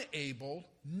unable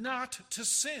not to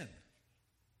sin.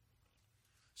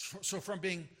 So from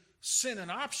being sin an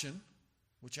option,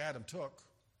 which Adam took,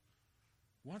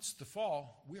 once the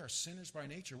fall, we are sinners by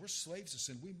nature. We're slaves of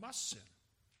sin. We must sin.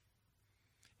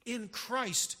 In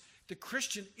Christ, the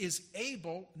Christian is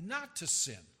able not to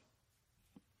sin.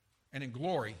 And in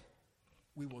glory,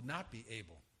 we will not be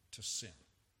able to sin.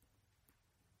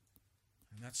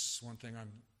 And that's one thing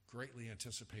I'm greatly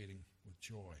anticipating with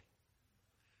joy.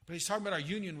 But he's talking about our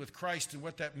union with Christ and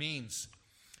what that means.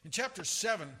 In chapter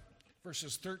 7,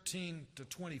 verses 13 to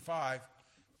 25,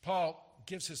 Paul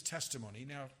gives his testimony.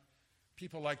 Now,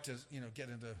 people like to, get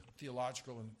into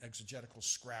theological and exegetical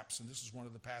scraps, and this is one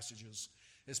of the passages.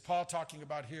 Is Paul talking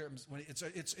about here?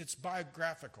 It's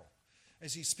biographical.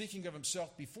 Is he speaking of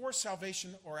himself before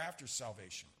salvation or after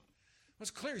salvation? Well,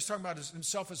 it's clear he's talking about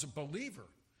himself as a believer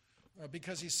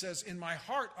because he says, in my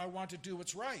heart, I want to do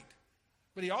what's right.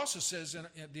 But he also says in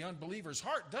the unbeliever's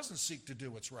heart doesn't seek to do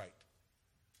what's right.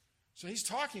 So he's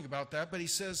talking about that, but he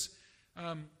says,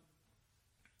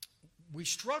 we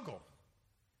struggle.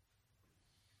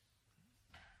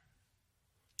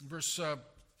 Verse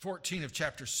 14 of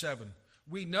chapter 7.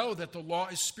 We know that the law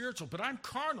is spiritual, but I'm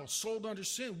carnal, sold under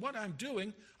sin. What I'm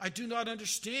doing, I do not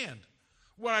understand.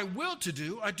 What I will to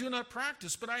do, I do not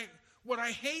practice, but what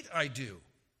I hate, I do.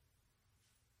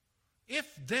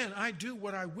 If then I do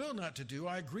what I will not to do,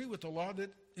 I agree with the law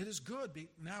that it is good.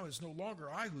 Now it is no longer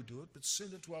I who do it, but sin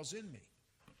that dwells in me.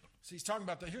 So he's talking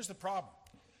about that. Here's the problem.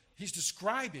 He's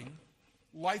describing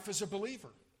life as a believer.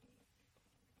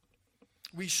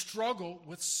 We struggle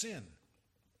with sin.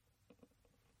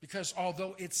 Because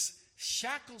although its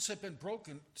shackles have been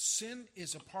broken, sin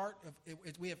is a part of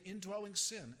it. We have indwelling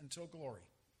sin until glory.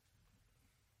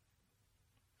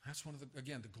 That's one of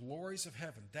the glories of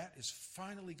heaven. That is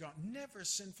finally gone. Never a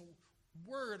sinful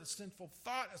word, a sinful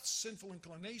thought, a sinful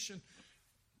inclination,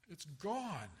 it's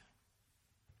gone.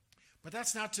 But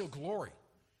that's not till glory.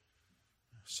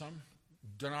 Some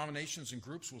denominations and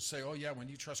groups will say, oh yeah, when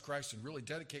you trust Christ and really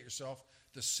dedicate yourself,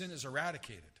 the sin is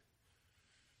eradicated.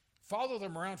 Follow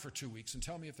them around for 2 weeks and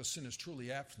tell me if the sin is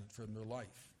truly absent from their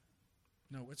life.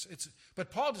 No, but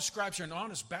Paul describes here an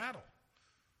honest battle.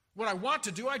 What I want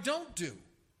to do, I don't do.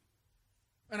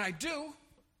 And I do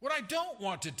what I don't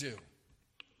want to do.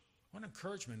 What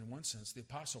encouragement, in one sense, the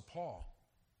Apostle Paul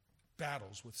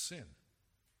battles with sin.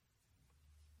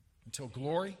 Until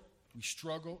glory, we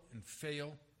struggle and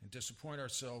fail and disappoint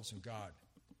ourselves in God.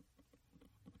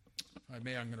 If I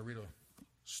may, I'm going to read a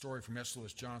story from S.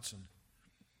 Lewis Johnson.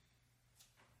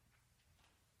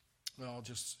 Well,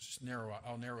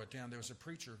 I'll narrow it down. There was a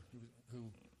preacher who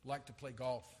liked to play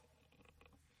golf.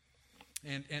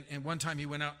 And one time he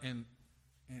went out and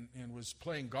was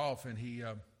playing golf, and he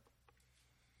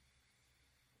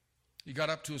got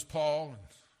up to his Paul, and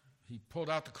he pulled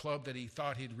out the club that he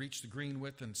thought he'd reached the green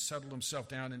with and settled himself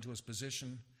down into his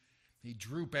position. He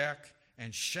drew back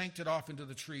and shanked it off into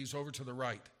the trees over to the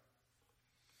right.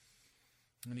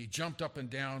 And he jumped up and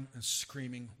down and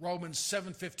screaming, Romans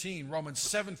 7:15, Romans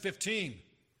 7:15.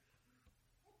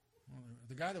 Well,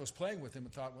 the guy that was playing with him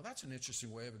thought, well, that's an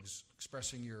interesting way of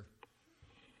expressing your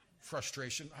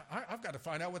frustration. I've got to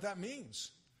find out what that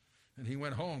means. And he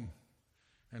went home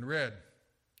and read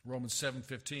Romans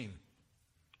 7:15.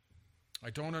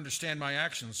 I don't understand my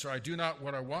actions, so I do not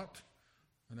what I want,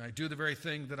 and I do the very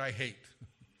thing that I hate.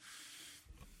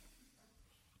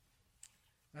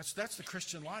 That's the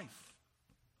Christian life.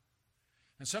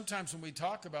 And sometimes when we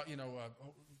talk about,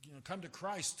 come to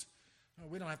Christ,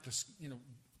 we don't have to,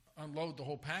 unload the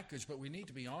whole package, but we need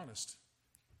to be honest.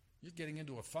 You're getting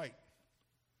into a fight.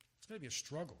 It's going to be a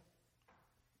struggle.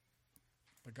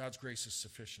 But God's grace is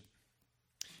sufficient.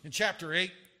 In chapter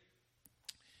 8,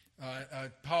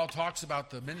 Paul talks about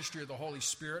the ministry of the Holy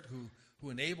Spirit who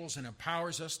enables and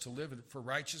empowers us to live for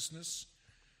righteousness.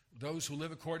 Those who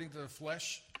live according to the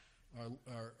flesh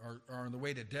are on the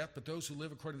way to death, but those who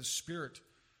live according to the Spirit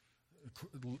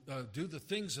do the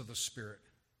things of the Spirit.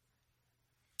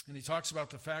 And he talks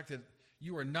about the fact that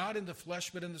you are not in the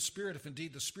flesh but in the Spirit, if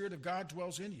indeed the Spirit of God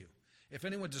dwells in you. If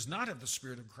anyone does not have the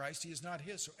Spirit of Christ, he is not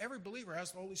his. So every believer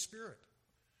has the Holy Spirit.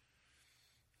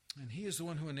 And he is the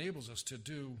one who enables us to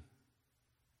do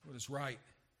what is right.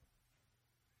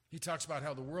 He talks about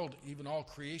how the world, even all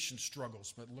creation,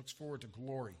 struggles, but looks forward to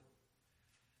glory.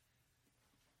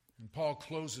 And Paul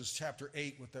closes chapter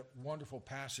 8 with that wonderful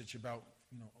passage about,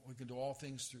 we can do all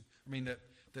things through,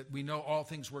 that we know all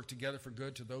things work together for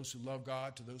good to those who love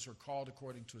God, to those who are called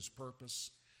according to his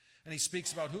purpose. And he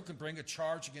speaks about who can bring a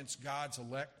charge against God's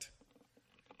elect.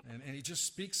 And he just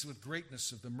speaks with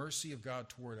greatness of the mercy of God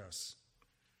toward us.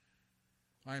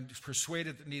 I am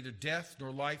persuaded that neither death,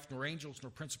 nor life, nor angels, nor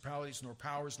principalities, nor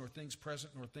powers, nor things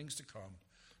present, nor things to come,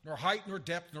 nor height, nor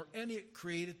depth, nor any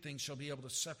created thing shall be able to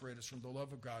separate us from the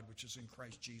love of God which is in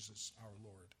Christ Jesus our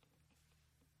Lord.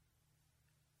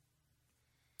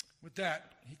 With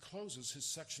that, he closes his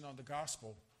section on the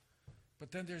gospel.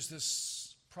 But then there's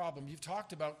this problem. You've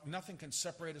talked about nothing can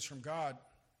separate us from God.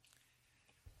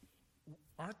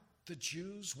 Aren't the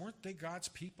Jews, weren't they God's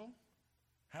people?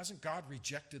 Hasn't God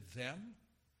rejected them?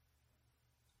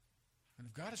 And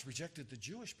if God has rejected the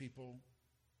Jewish people,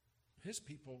 his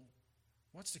people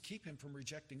wants to keep him from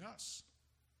rejecting us.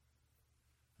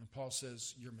 And Paul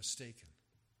says, you're mistaken.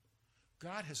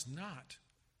 God has not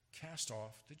cast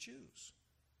off the Jews.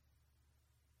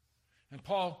 And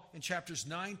Paul, in chapters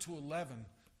 9 to 11,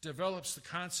 develops the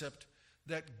concept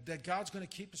that God's going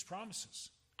to keep his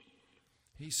promises.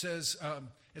 He says,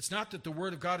 it's not that the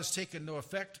word of God has taken no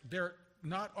effect. They're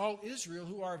not all Israel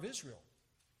who are of Israel.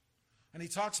 And he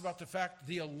talks about the fact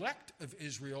the elect of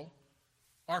Israel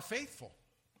are faithful.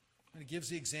 And he gives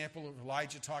the example of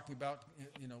Elijah talking about,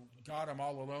 God, I'm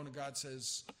all alone. And God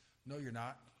says, no, you're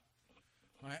not.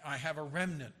 I have a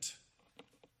remnant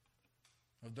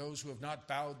of those who have not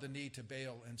bowed the knee to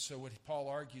Baal. And so what Paul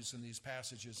argues in these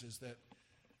passages is that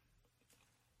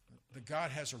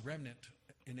God has a remnant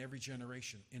in every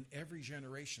generation. In every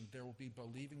generation there will be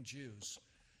believing Jews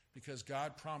because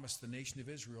God promised the nation of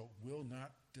Israel will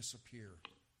not disappear.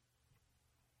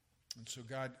 And so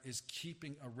God is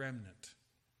keeping a remnant.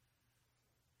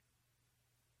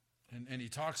 And he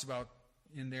talks about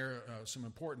in there some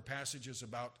important passages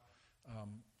about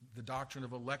the doctrine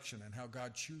of election and how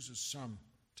God chooses some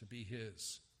to be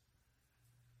his.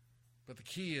 But the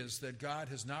key is that God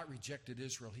has not rejected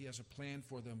Israel. He has a plan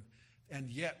for them.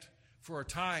 And yet, for a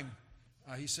time,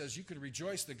 he says, you can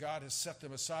rejoice that God has set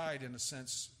them aside in a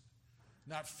sense,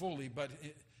 not fully, but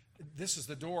this is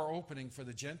the door opening for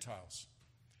the Gentiles.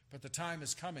 But the time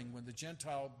is coming when the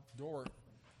Gentile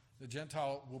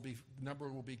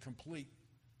number will be complete.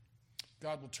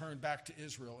 God will turn back to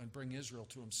Israel and bring Israel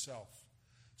to himself.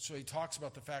 So he talks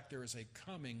about the fact there is a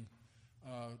coming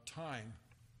time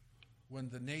when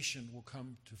the nation will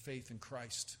come to faith in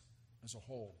Christ as a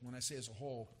whole. When I say as a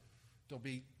whole, there'll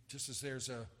be, just as there's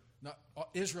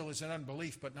Israel is in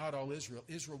unbelief, but not all Israel.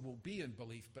 Israel will be in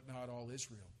belief, but not all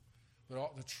Israel.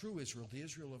 But the true Israel, the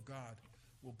Israel of God,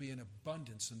 will be in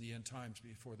abundance in the end times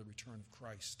before the return of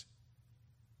Christ.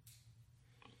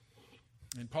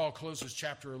 And Paul closes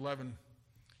chapter 11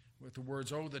 with the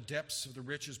words, "Oh, the depths of the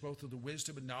riches, both of the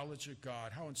wisdom and knowledge of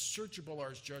God. How unsearchable are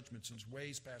his judgments and his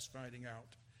ways past finding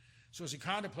out." So as he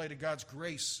contemplated God's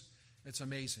grace, it's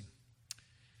amazing.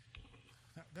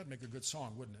 That'd make a good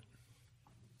song, wouldn't it?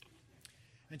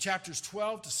 In chapters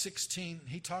 12 to 16,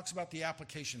 he talks about the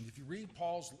application. If you read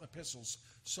Paul's epistles,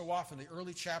 so often the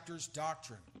early chapters,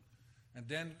 doctrine. And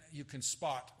then you can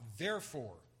spot,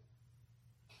 therefore,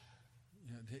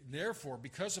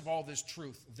 because of all this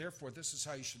truth, therefore, this is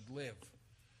how you should live.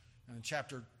 And in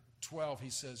chapter 12, he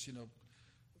says,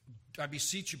 I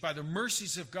beseech you, by the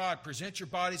mercies of God, present your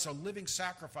bodies a living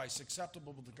sacrifice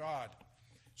acceptable to God.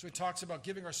 So he talks about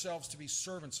giving ourselves to be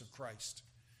servants of Christ.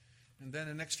 And then in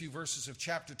the next few verses of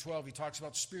chapter 12, he talks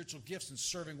about spiritual gifts and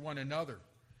serving one another.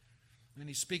 And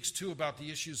he speaks, too, about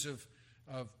the issues of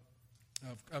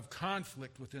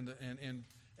conflict within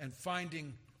and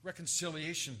finding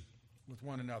reconciliation with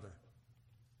one another.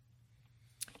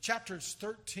 Chapters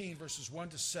 13, verses 1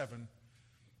 to 7,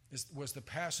 was the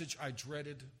passage I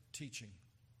dreaded teaching.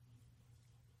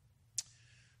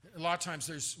 A lot of times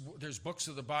there's books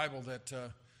of the Bible that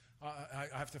I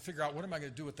have to figure out what am I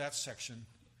going to do with that section,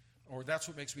 or that's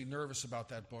what makes me nervous about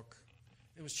that book.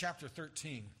 It was chapter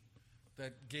 13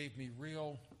 that gave me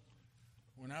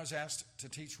when I was asked to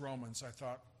teach Romans, I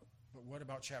thought, but what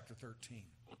about chapter 13?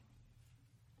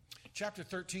 Chapter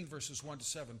 13, verses 1 to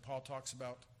 7, Paul talks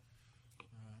about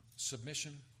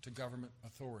submission to government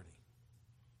authority.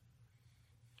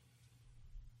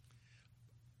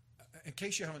 In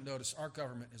case you haven't noticed, our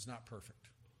government is not perfect.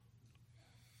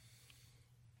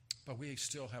 But we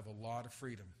still have a lot of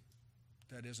freedom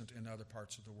that isn't in other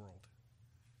parts of the world.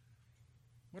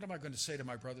 What am I going to say to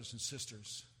my brothers and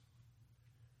sisters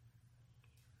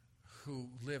who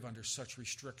live under such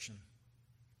restriction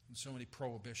and so many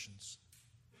prohibitions?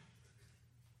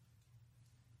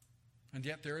 And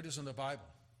yet there it is in the Bible.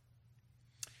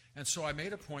 And so I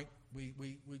made a point.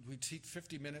 We teach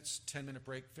 50 minutes, 10-minute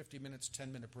break, 50 minutes,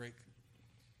 10-minute break,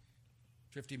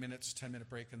 50 minutes, 10-minute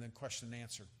break, and then question and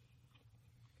answer.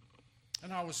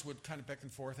 And I always would kind of back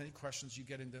and forth. Any questions you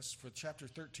get in this? For chapter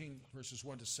 13, verses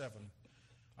 1 to 7,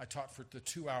 I taught for the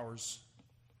 2 hours,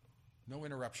 no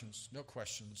interruptions, no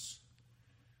questions.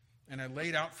 And I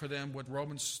laid out for them what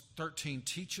Romans 13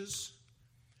 teaches.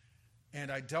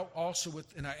 And I dealt also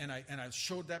with, and I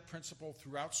showed that principle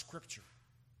throughout Scripture,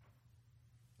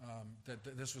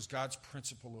 that this was God's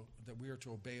principle that we are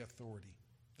to obey authority,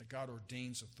 that God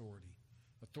ordains authority.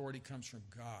 Authority comes from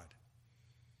God.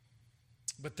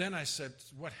 But then I said,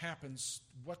 what happens,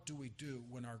 what do we do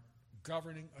when our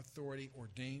governing authority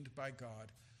ordained by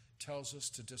God tells us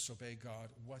to disobey God?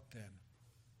 What then?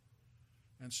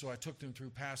 And so I took them through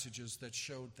passages that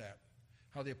showed that.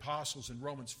 How the apostles in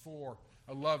Romans 4,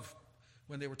 I love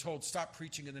when they were told, stop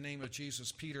preaching in the name of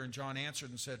Jesus, Peter and John answered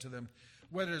and said to them,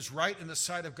 whether it is right in the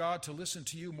sight of God to listen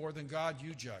to you more than God,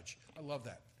 you judge. I love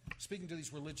that. Speaking to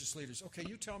these religious leaders, okay,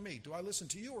 you tell me, do I listen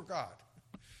to you or God?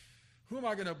 Who am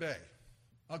I going to obey?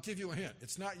 I'll give you a hint.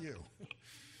 It's not you.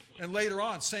 And later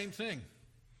on, same thing.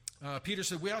 Peter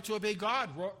said, we ought to obey God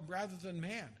rather than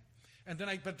man.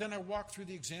 But then I walked through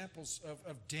the examples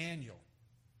of Daniel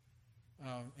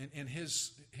and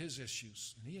his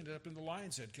issues. And he ended up in the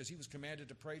lion's den because he was commanded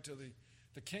to pray to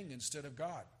the king instead of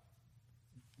God.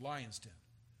 Lion's den.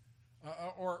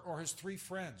 Or his three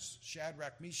friends,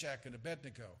 Shadrach, Meshach, and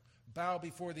Abednego, bow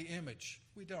before the image.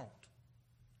 We don't.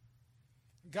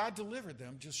 God delivered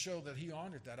them, just show that he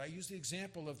honored that. I used the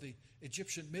example of the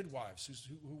Egyptian midwives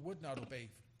who would not obey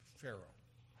Pharaoh.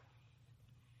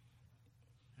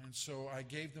 And so I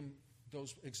gave them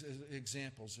those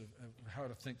examples of how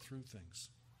to think through things.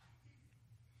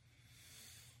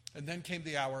 And then came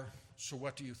the hour, so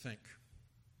what do you think?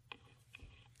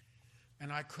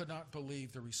 And I could not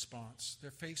believe the response. Their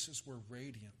faces were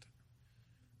radiant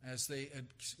as they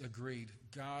agreed,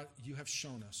 God, you have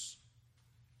shown us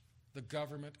the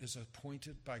government is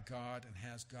appointed by God and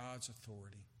has God's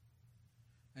authority.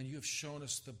 And you have shown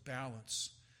us the balance.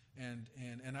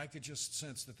 And I could just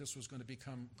sense that this was going to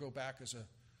go back as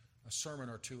a sermon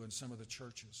or two in some of the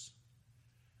churches.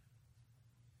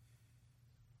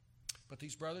 But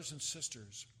these brothers and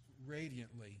sisters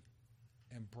radiantly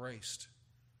embraced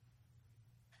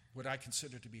what I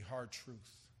consider to be hard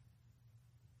truth.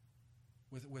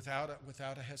 Without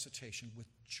a hesitation, with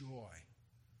joy,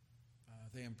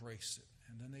 they embraced it.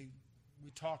 And then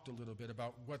we talked a little bit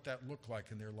about what that looked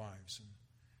like in their lives.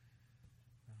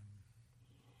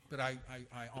 But I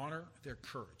honor their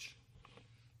courage,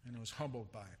 and I was humbled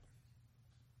by it.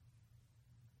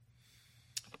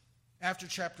 After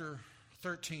chapter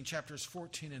 13, chapters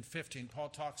 14 and 15, Paul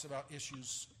talks about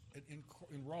issues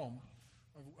in Rome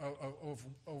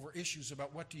over issues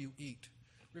about what do you eat.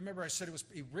 Remember, I said it was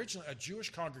originally a Jewish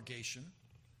congregation.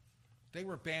 They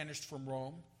were banished from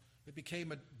Rome. It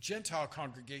became a Gentile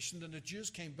congregation. Then the Jews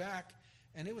came back,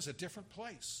 and it was a different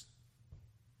place.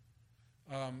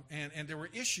 And there were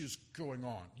issues going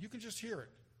on. You can just hear it.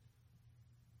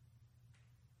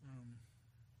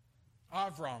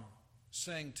 Avram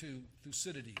saying to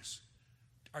Thucydides,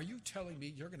 "Are you telling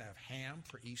me you're going to have ham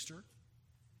for Easter?"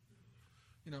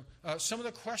 Some of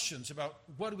the questions about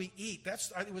what do we eat,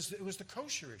 it was the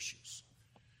kosher issues.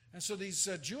 And so these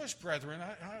Jewish brethren,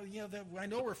 I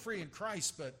know we're free in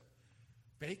Christ, but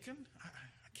bacon?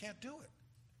 I can't do it.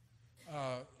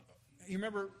 You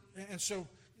remember, and so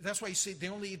that's why you see they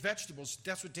only eat vegetables.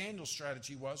 That's what Daniel's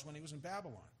strategy was when he was in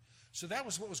Babylon. So that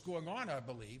was what was going on, I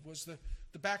believe, was the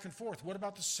back and forth. What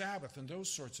about the Sabbath and those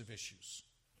sorts of issues?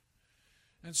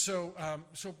 And so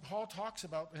Paul talks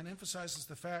about and emphasizes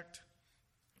the fact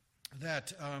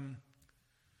that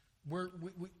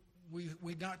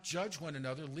we not judge one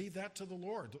another. Leave that to the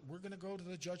Lord. We're going to go to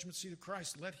the judgment seat of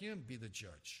Christ. Let him be the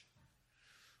judge.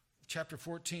 Chapter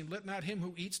 14, let not him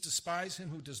who eats despise him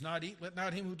who does not eat. Let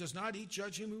not him who does not eat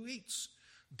judge him who eats.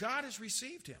 God has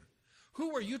received him.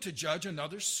 Who are you to judge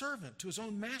another's servant? To his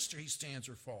own master he stands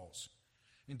or falls.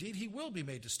 Indeed, he will be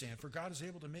made to stand, for God is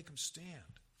able to make him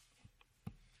stand.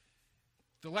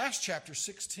 The last chapter,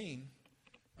 16,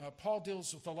 Paul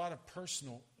deals with a lot of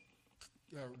personal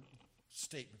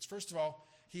statements. First of all,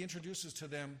 he introduces to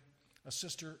them a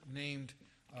sister named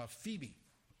Phoebe.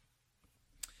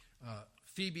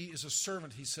 Phoebe is a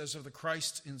servant, he says, of the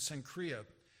Christ in Cenchrea.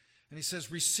 And he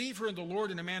says, receive her in the Lord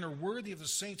in a manner worthy of the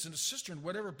saints, and a sister in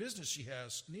whatever business she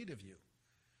has need of you.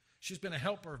 She's been a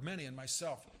helper of many and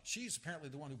myself. She's apparently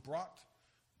the one who brought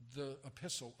the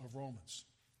epistle of Romans.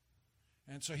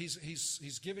 And so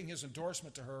he's giving his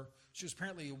endorsement to her. She was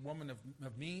apparently a woman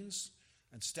of means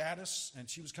and status, and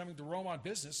she was coming to Rome on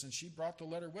business, and she brought the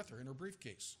letter with her in her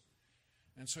briefcase.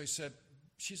 And so he said,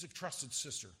 she's a trusted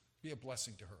sister. Be a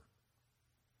blessing to her.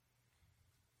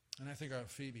 And I think of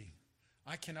Phoebe.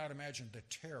 I cannot imagine the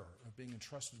terror of being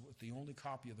entrusted with the only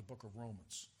copy of the book of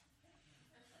Romans.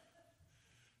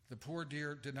 The poor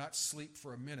dear did not sleep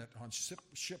for a minute on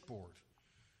shipboard.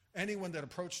 Anyone that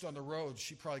approached on the road,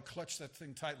 she probably clutched that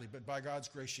thing tightly, but by God's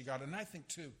grace she got it. And I think,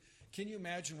 too, can you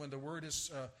imagine when the word is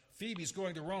Phoebe's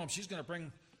going to Rome, she's going to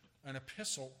bring an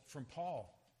epistle from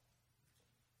Paul.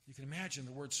 You can imagine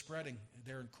the word spreading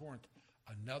there in Corinth.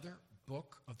 Another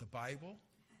book of the Bible?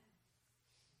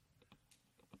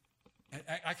 And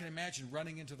I can imagine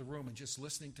running into the room and just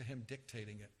listening to him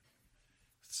dictating it,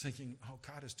 thinking, oh,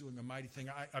 God is doing a mighty thing.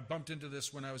 I bumped into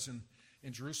this when I was in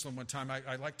Jerusalem one time.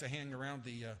 I like to hang around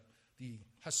the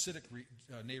Hasidic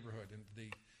neighborhood,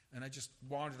 and I just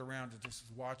wandered around to just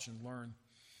watch and learn.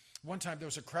 One time there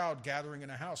was a crowd gathering in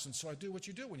a house, and so I do what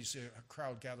you do when you see a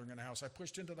crowd gathering in a house. I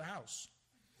pushed into the house.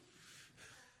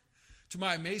 To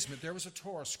my amazement, there was a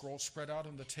Torah scroll spread out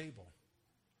on the table.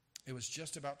 It was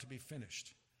just about to be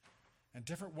finished. And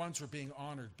different ones were being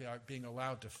honored by being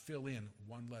allowed to fill in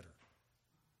one letter.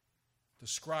 The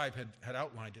scribe had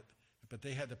outlined it, but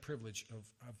they had the privilege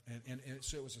and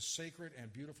so it was a sacred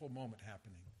and beautiful moment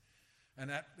happening. And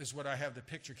that is what I have the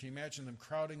picture. Can you imagine them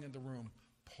crowding in the room?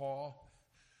 Paul,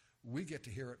 we get to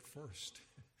hear it first.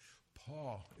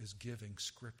 Paul is giving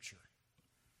scripture.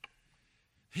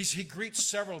 He greets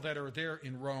several that are there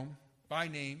in Rome by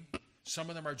name. Some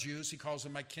of them are Jews. He calls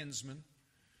them my kinsmen.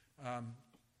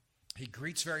 He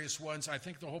greets various ones. I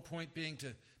think the whole point being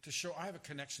to show I have a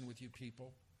connection with you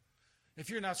people. If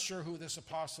you're not sure who this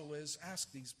apostle is,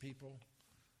 ask these people.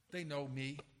 They know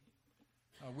me.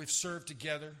 We've served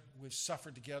together. We've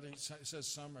suffered together. It says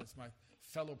some are my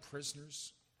fellow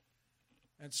prisoners.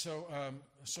 And so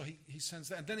he sends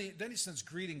that. And then he sends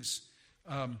greetings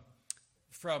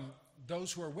from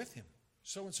those who are with him.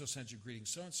 So-and-so sends you greetings,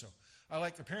 so-and-so. I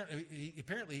like,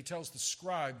 apparently he tells the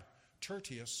scribe,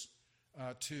 Tertius,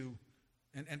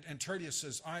 and Tertius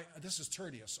says, this is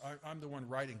Tertius. I'm the one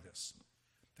writing this.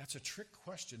 That's a trick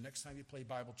question next time you play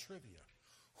Bible trivia.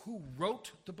 Who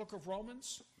wrote the book of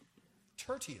Romans?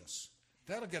 Tertius.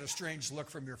 That'll get a strange look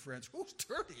from your friends. Who's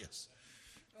Tertius?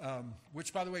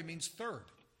 Which, by the way, means third.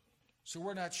 So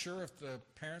we're not sure if the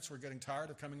parents were getting tired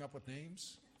of coming up with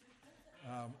names,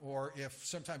 or if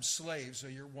sometimes slaves, so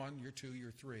you're 1, you're 2,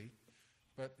 you're 3.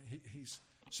 But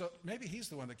so maybe he's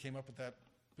the one that came up with that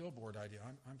billboard idea.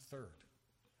 I'm third.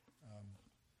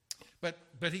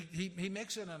 But he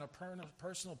makes it on a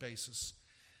personal basis.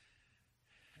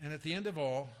 And at the end of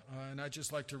all, and I'd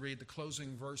just like to read the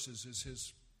closing verses, is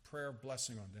his prayer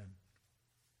blessing on them.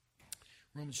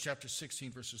 Romans chapter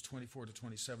 16, verses 24 to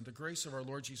 27. The grace of our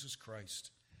Lord Jesus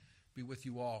Christ be with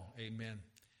you all. Amen.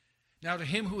 Now to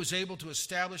him who is able to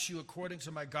establish you according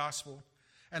to my gospel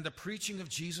and the preaching of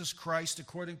Jesus Christ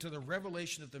according to the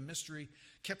revelation of the mystery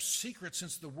kept secret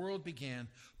since the world began,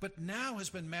 but now has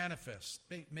been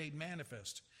made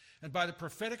manifest, and by the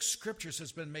prophetic scriptures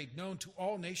has been made known to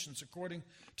all nations according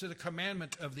to the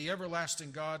commandment of the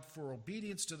everlasting God for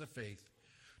obedience to the faith.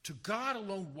 To God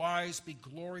alone wise be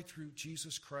glory through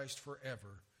Jesus Christ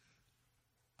forever.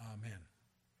 Amen.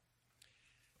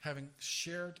 Having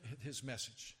shared his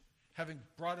message, having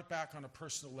brought it back on a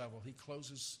personal level, he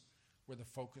closes where the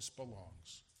focus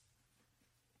belongs.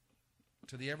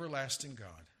 To the everlasting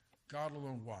God, God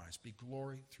alone wise, be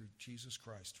glory through Jesus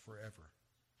Christ forever.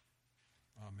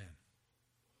 Amen.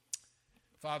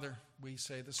 Father, we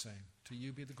say the same. To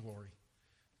you be the glory.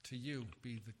 To you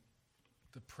be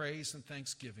the praise and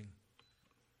thanksgiving,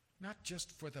 not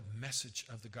just for the message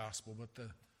of the gospel, but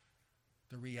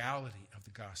the reality of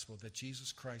the gospel, that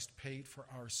Jesus Christ paid for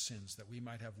our sins that we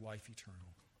might have life eternal.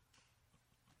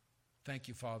 Thank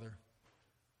you, Father,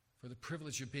 for the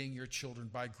privilege of being your children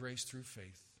by grace through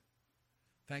faith.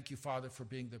 Thank you, Father, for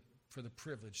the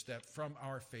privilege that from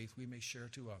our faith we may share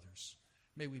to others.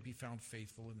 May we be found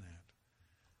faithful in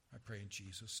that. I pray in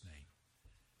Jesus'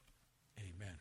 name. Amen.